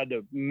kind of tried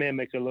to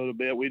mimic a little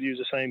bit. We'd use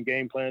the same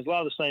game plans, a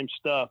lot of the same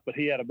stuff, but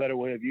he had a better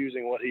way of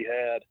using what he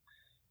had.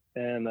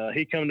 And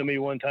he come to me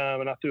one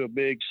time, and I threw a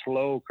big,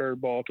 slow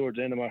curveball towards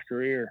the end of my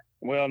career.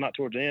 Well, not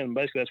towards the end.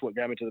 Basically, that's what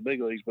got me to the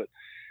big leagues.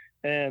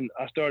 And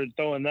I started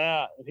throwing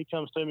that, and he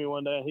comes to me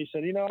one day, and he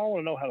said, I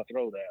want to know how to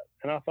throw that.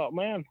 And I thought,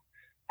 man,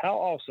 how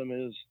awesome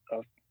is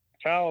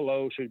Kyle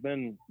Loesch, who's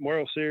been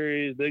World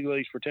Series, big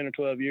leagues for 10 or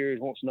 12 years,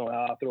 wants to know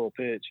how I throw a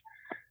pitch.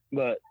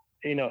 But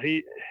he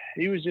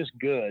was just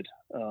good.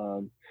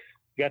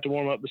 Got to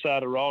warm up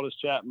beside Aroldis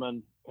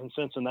Chapman in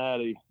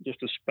Cincinnati.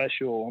 Just a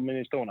special.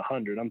 He's throwing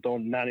 100. I'm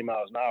throwing 90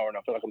 miles an hour, and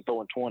I feel like I'm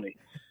throwing 20.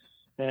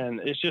 And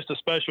it's just a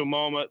special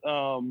moment.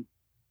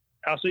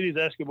 Alcides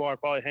Escobar,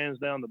 probably hands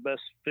down the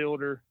best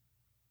fielder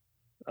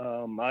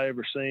I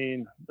ever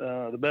seen.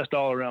 The best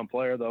all-around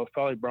player, though, is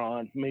probably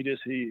Braun.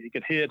 He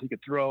could hit, he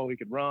could throw, he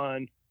could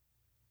run.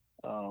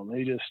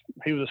 He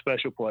was a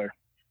special player.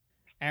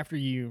 After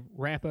you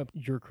wrap up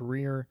your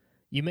career,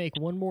 you make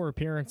one more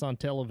appearance on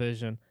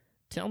television.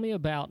 Tell me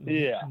about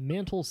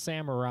Mental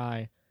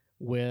Samurai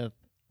with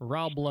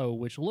Rob Lowe,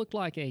 which looked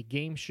like a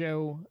game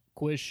show,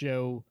 quiz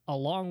show,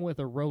 along with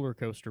a roller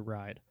coaster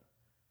ride.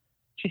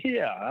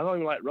 Yeah, I don't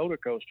even like roller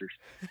coasters.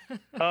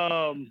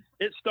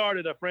 It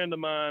started a friend of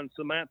mine,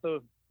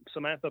 Samantha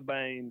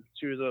Bain.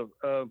 She was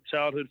a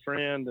childhood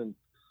friend and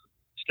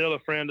still a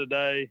friend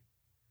today.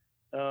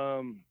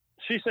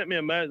 she sent me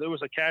a message. There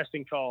was a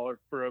casting call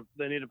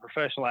they need a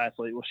professional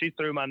athlete. Well, she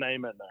threw my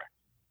name in there.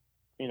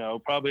 You know,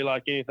 probably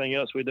like anything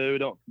else we do,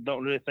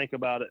 don't really think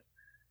about it.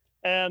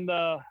 And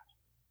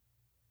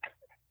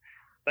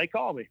they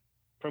called me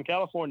from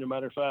California,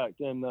 matter of fact.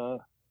 And the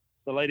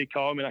lady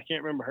called me, and I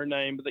can't remember her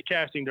name, but the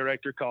casting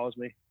director calls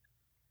me.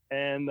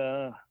 And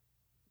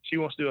she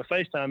wants to do a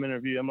FaceTime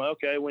interview. I'm like,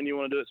 okay, when you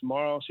want to do it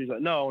tomorrow? She's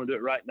like, no, I want to do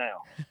it right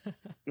now.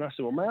 And I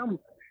said, well, ma'am,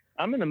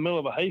 I'm in the middle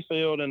of a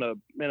hayfield and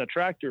a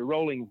tractor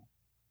rolling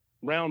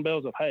round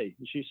bales of hay.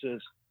 And she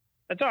says,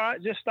 that's all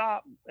right, just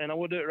stop, and I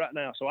will do it right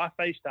now. So I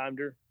FaceTimed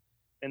her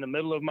in the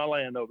middle of my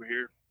land over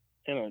here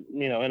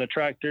in a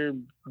tractor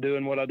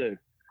doing what I do.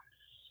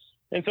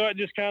 And so it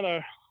just kind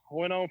of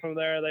went on from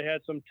there. They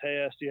had some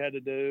tests you had to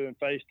do and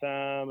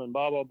FaceTime and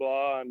blah, blah,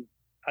 blah. And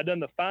I done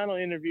the final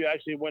interview. I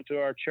actually went to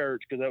our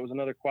church because that was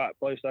another quiet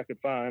place I could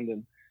find.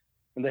 And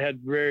they had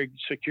very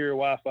secure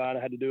Wi-Fi. And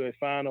I had to do a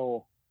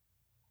final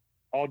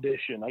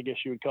audition, I guess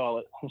you would call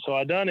it. And so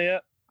I done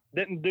it.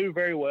 Didn't do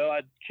very well.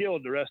 I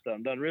killed the rest of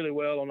them. Done really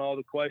well on all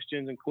the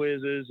questions and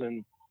quizzes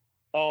and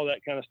all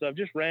that kind of stuff.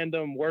 Just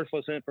random,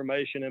 worthless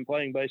information. And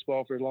playing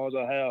baseball for as long as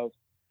I have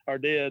or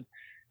did,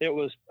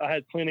 I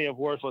had plenty of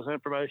worthless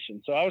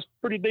information. So I was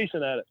pretty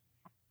decent at it.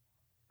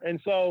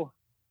 And so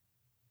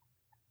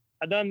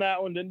I done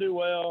that one, didn't do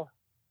well.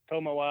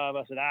 Told my wife,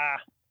 I said,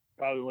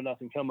 probably will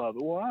nothing come of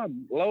it. Well,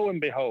 lo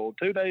and behold,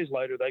 2 days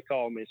later, they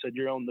called me and said,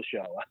 you're on the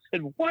show. I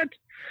said, what?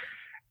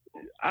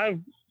 I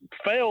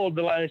failed.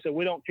 They said,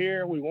 we don't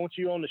care. We want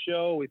you on the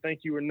show. We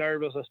think you were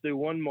nervous. Let's do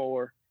one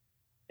more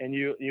and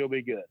you'll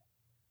be good.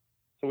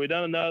 So we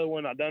done another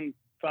one. I done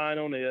fine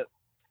on it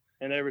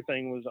and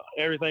everything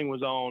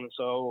was on.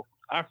 So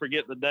I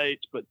forget the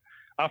dates, but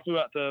I flew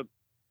out to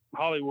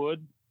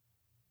Hollywood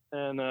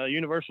and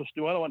Universal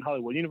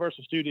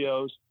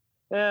Studios.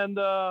 And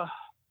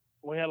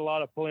we had a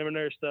lot of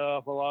preliminary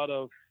stuff, a lot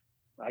of,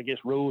 I guess,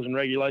 rules and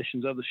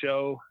regulations of the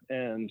show.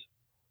 And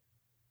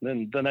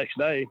then the next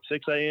day,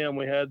 6 a.m.,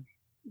 we had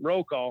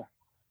roll call,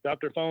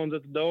 dropped their phones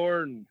at the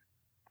door, and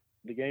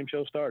the game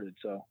show started.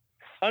 So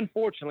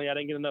unfortunately, I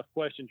didn't get enough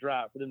questions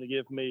right for them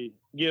to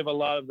give a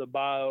lot of the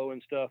bio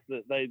and stuff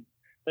that they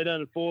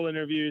done full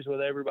interviews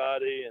with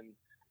everybody and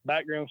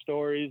background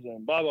stories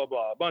and blah, blah,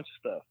 blah, a bunch of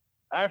stuff.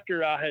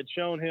 After I had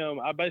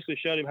I basically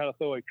showed him how to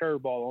throw a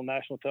curveball on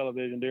national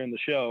television during the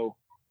show.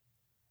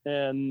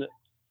 And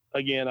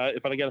again,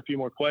 if I got a few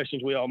more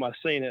questions, we all might have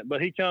seen it, but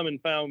he come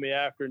and found me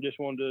after and just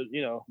wanted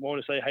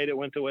to say, hey, it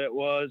went the way it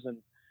was.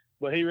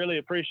 But he really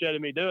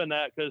appreciated me doing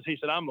that because he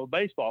said, I'm a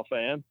baseball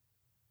fan.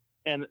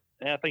 And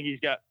I think he's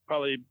got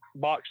probably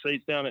box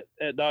seats down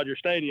at Dodger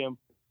Stadium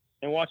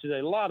and watches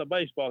a lot of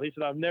baseball. He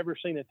said, I've never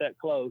seen it that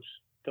close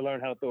to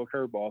learn how to throw a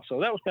curveball. So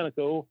that was kind of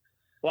cool.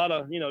 A lot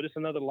of, just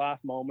another life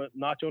moment,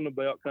 notch on the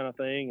belt kind of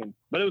thing.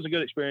 But it was a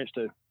good experience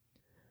too.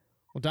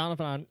 Well,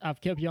 Donovan, I've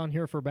kept you on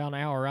here for about an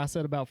hour. I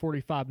said about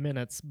 45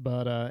 minutes,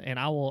 but and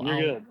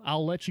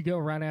I'll let you go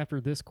right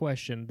after this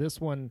question. This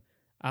one,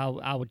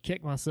 I would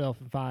kick myself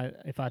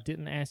if I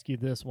didn't ask you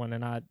this one.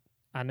 And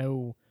I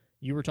know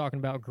you were talking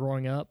about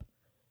growing up,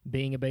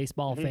 being a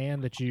baseball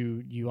fan, that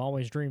you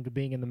always dreamed of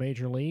being in the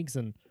major leagues,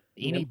 and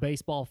any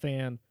baseball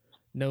fan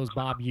knows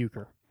Bob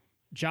Uecker.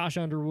 Josh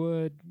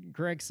Underwood,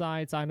 Greg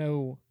Seitz, I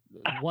know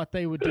what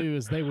they would do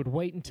is they would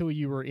wait until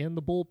you were in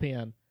the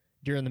bullpen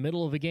during the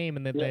middle of a game,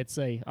 and then they'd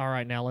say, all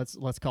right, now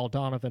let's call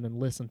Donovan and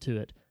listen to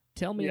it.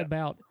 Tell me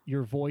about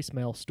your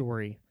voicemail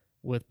story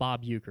with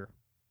Bob Uecker.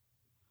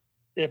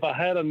 If I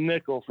had a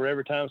nickel for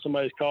every time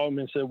somebody's called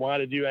me and said, why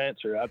did you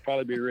answer? I'd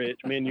probably be rich.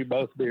 Me and you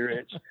both be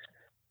rich.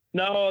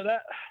 No,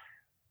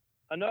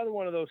 another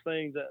one of those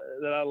things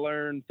that I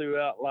learned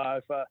throughout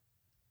life,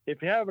 if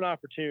you have an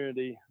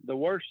opportunity, the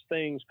worst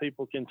things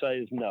people can say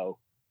is no.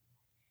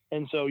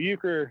 And so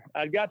Uecker,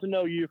 I got to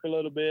know Uecker a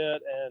little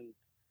bit, and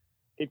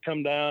he'd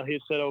come down,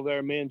 he'd sit over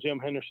there, me and Jim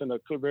Henderson,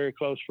 a very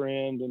close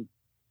friend, and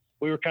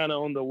we were kind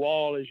of on the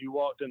wall as you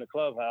walked in the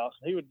clubhouse.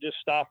 He would just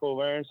stop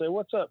over there and say,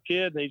 what's up,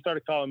 kid? And he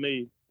started calling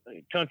me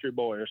country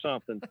boy or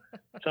something.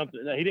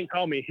 He didn't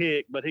call me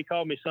hick, but he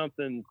called me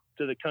something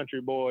to the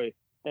country boy.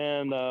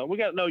 And we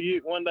got to know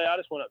Uecker. One day I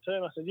just went up to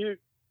him. I said,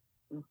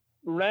 Uecker,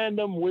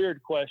 random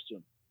weird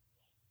question.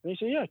 And he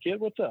said, yeah,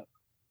 kid, what's up?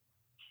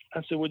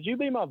 I said, would you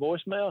be my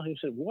voicemail? He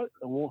said, what?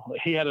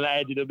 He had an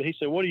adjective, but he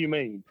said, what do you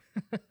mean?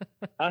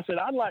 I said,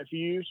 I'd like for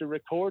you to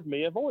record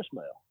me a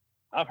voicemail.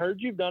 I've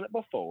heard you've done it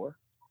before,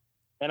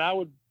 and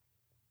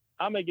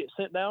I may get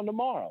sent down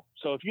tomorrow.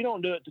 So if you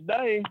don't do it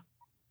today,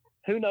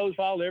 who knows if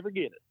I'll ever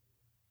get it?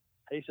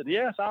 He said,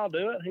 yes, I'll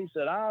do it. He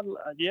said, I'll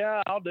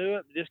do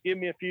it. Just give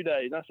me a few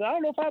days. And I said, I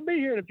don't know if I'll be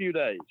here in a few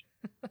days.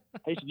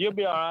 He said, you'll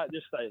be all right.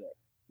 Just stay there.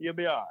 You'll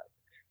be all right.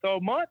 So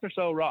a month or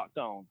so rocked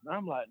on.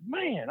 I'm like,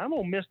 man, I'm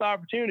going to miss the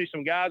opportunity.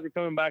 Some guys were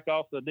coming back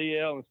off the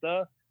DL and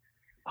stuff.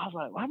 I was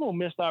like, I'm going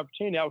to miss the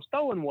opportunity. I was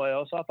throwing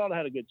well, so I thought I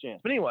had a good chance.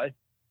 But anyway,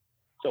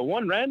 so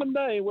one random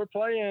day they were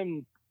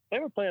playing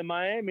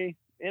Miami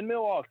in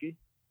Milwaukee.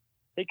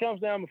 He comes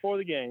down before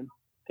the game.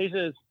 He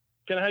says,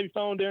 can I have your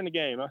phone during the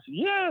game? I said,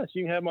 yes,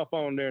 you can have my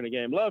phone during the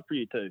game. Love for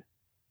you too. And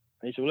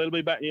he said, well, it'll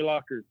be back in your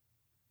locker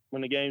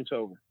when the game's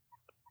over.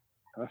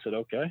 I said,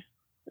 okay.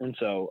 And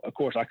so, of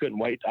course, I couldn't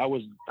wait. I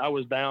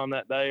was down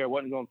that day or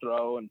wasn't going to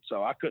throw, and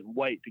so I couldn't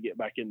wait to get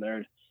back in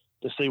there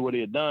to see what he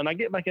had done. I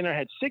get back in there,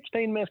 had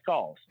 16 missed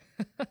calls.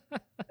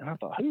 And I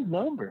thought, whose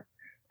number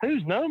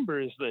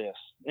is this?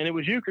 And it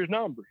was Euchre's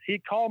number.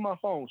 He'd called my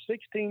phone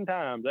 16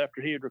 times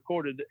after he had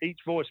recorded each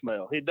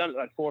voicemail. He'd done it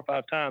like 4 or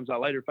 5 times, I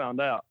later found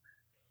out.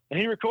 And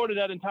he recorded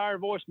that entire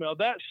voicemail.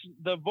 That's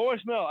the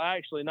voicemail,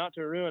 actually, not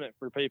to ruin it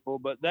for people,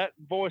 but that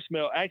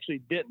voicemail actually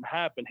didn't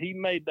happen. He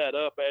made that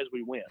up as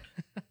we went.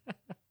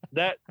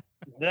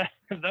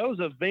 Those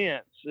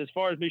events, as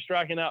far as me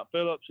striking out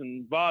Phillips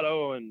and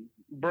Votto and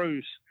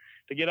Bruce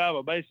to get out of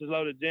a bases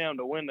loaded jam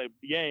to win the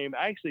game,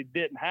 actually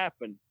didn't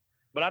happen,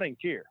 but I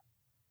didn't care.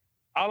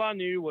 All I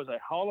knew was a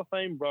Hall of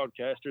Fame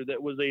broadcaster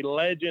that was a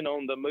legend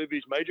on the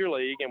movies Major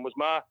League and was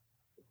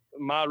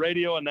my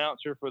radio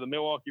announcer for the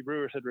Milwaukee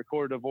Brewers had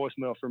recorded a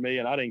voicemail for me,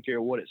 and I didn't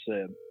care what it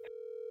said.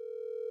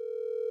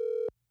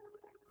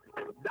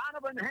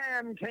 Donovan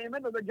Hand came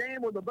into the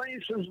game with the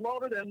bases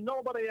loaded and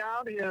nobody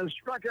out. He has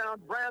struck out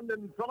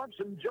Brandon Phillips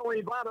and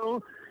Joey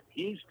Votto.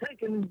 He's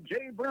taken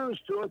Jay Bruce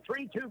to a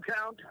 3-2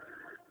 count.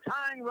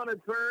 Tying run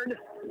at third,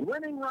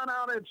 winning run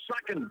out at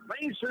second.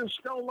 Bases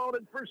still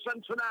loaded for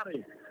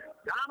Cincinnati.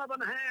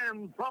 Donovan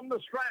Hand from the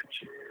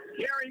stretch.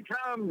 Here he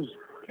comes.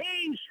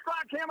 He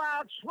struck him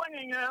out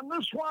swinging, and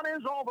this one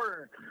is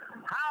over.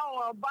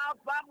 How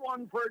about that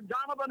one for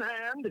Donovan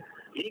Hand?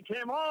 He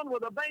came on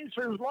with the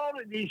bases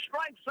loaded. He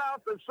strikes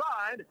out the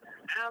side,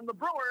 and the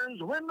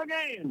Brewers win the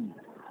game.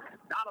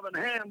 Donovan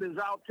Hand is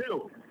out,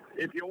 too.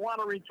 If you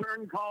want a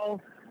return call,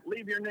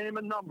 leave your name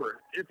and number.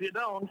 If you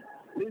don't,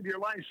 leave your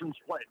license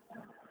plate.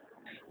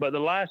 But the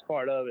last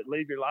part of it,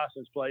 leave your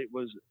license plate,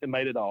 it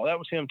made it all. That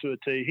was him to a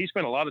T. He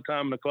spent a lot of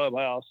time in the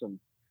clubhouse, and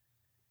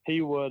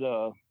he would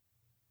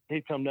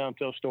he'd come down and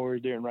tell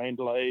stories during rain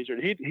delays, or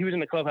he was in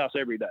the clubhouse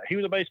every day. He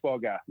was a baseball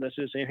guy. That's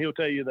just him. He'll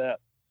tell you that.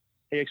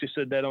 He actually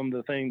said that on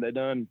the thing they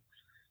done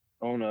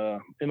on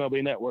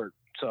MLB Network.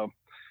 So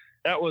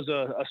that was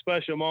a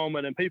special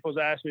moment. And people's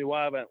asked me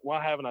why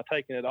haven't I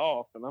taken it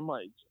off? And I'm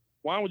like,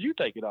 why would you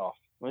take it off?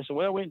 And they said,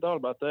 well, we ain't thought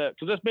about that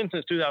because it's been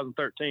since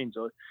 2013.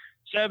 So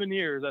 7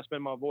 years that's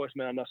been my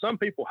voicemail. Now some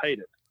people hate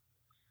it.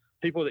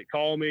 People that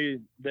call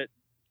me that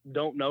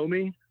don't know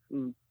me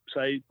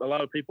say a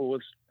lot of people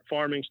with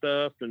farming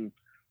stuff and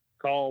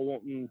call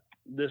wanting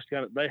this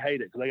kind of, they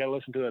hate it because they got to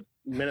listen to a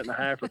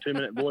 1.5 or 2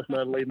 minute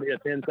voicemail to leave me a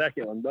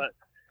 10-second one. But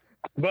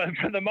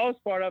for the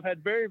most part, I've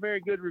had very, very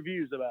good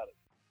reviews about it.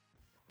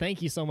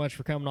 Thank you so much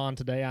for coming on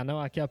today. I know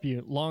I kept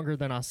you longer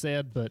than I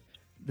said, but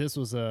this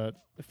was a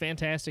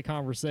fantastic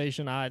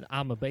conversation.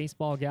 I'm a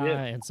baseball guy,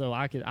 yeah. And so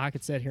I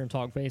could sit here and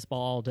talk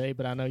baseball all day,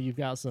 but I know you've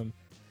got some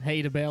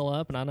hay to bail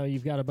up, and I know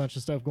you've got a bunch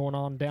of stuff going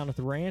on down at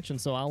the ranch,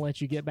 and so I'll let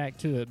you get back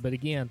to it. But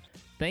again,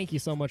 thank you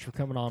so much for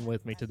coming on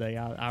with me today.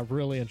 I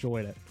really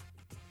enjoyed it.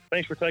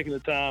 Thanks for taking the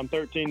time.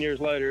 13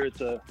 years later,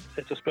 it's a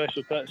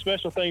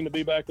special thing to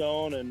be back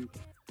on, and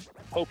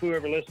hope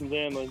whoever listens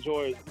in will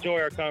enjoy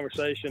our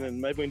conversation,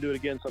 and maybe we can do it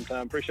again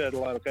sometime. Appreciate it a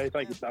lot. Okay,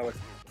 thank you, Tyler.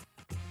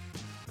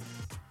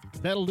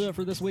 That'll do it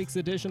for this week's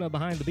edition of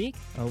Behind the Beak.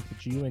 I hope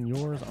that you and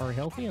yours are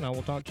healthy, and I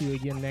will talk to you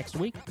again next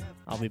week.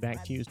 I'll be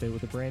back Tuesday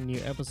with a brand new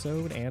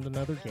episode and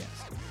another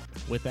guest.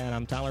 With that,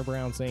 I'm Tyler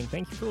Brown saying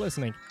thank you for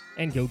listening,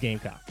 and go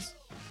Gamecocks.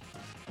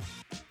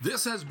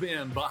 This has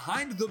been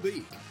Behind the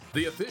Beak,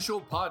 the official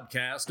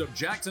podcast of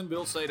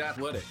Jacksonville State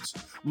Athletics.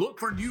 Look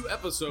for new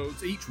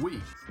episodes each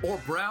week, or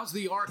browse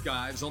the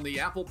archives on the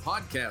Apple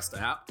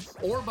Podcast app,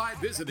 or by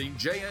visiting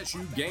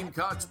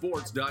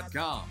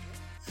JSUGamecocksports.com.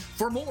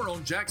 For more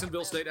on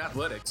Jacksonville State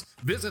Athletics,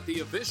 visit the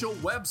official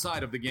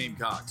website of the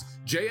Gamecocks,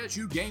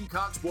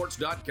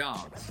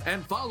 JSUGamecocksports.com,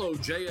 and follow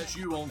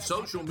JSU on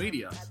social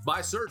media by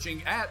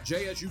searching at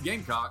JSU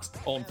Gamecocks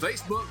on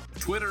Facebook,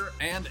 Twitter,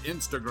 and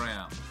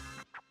Instagram.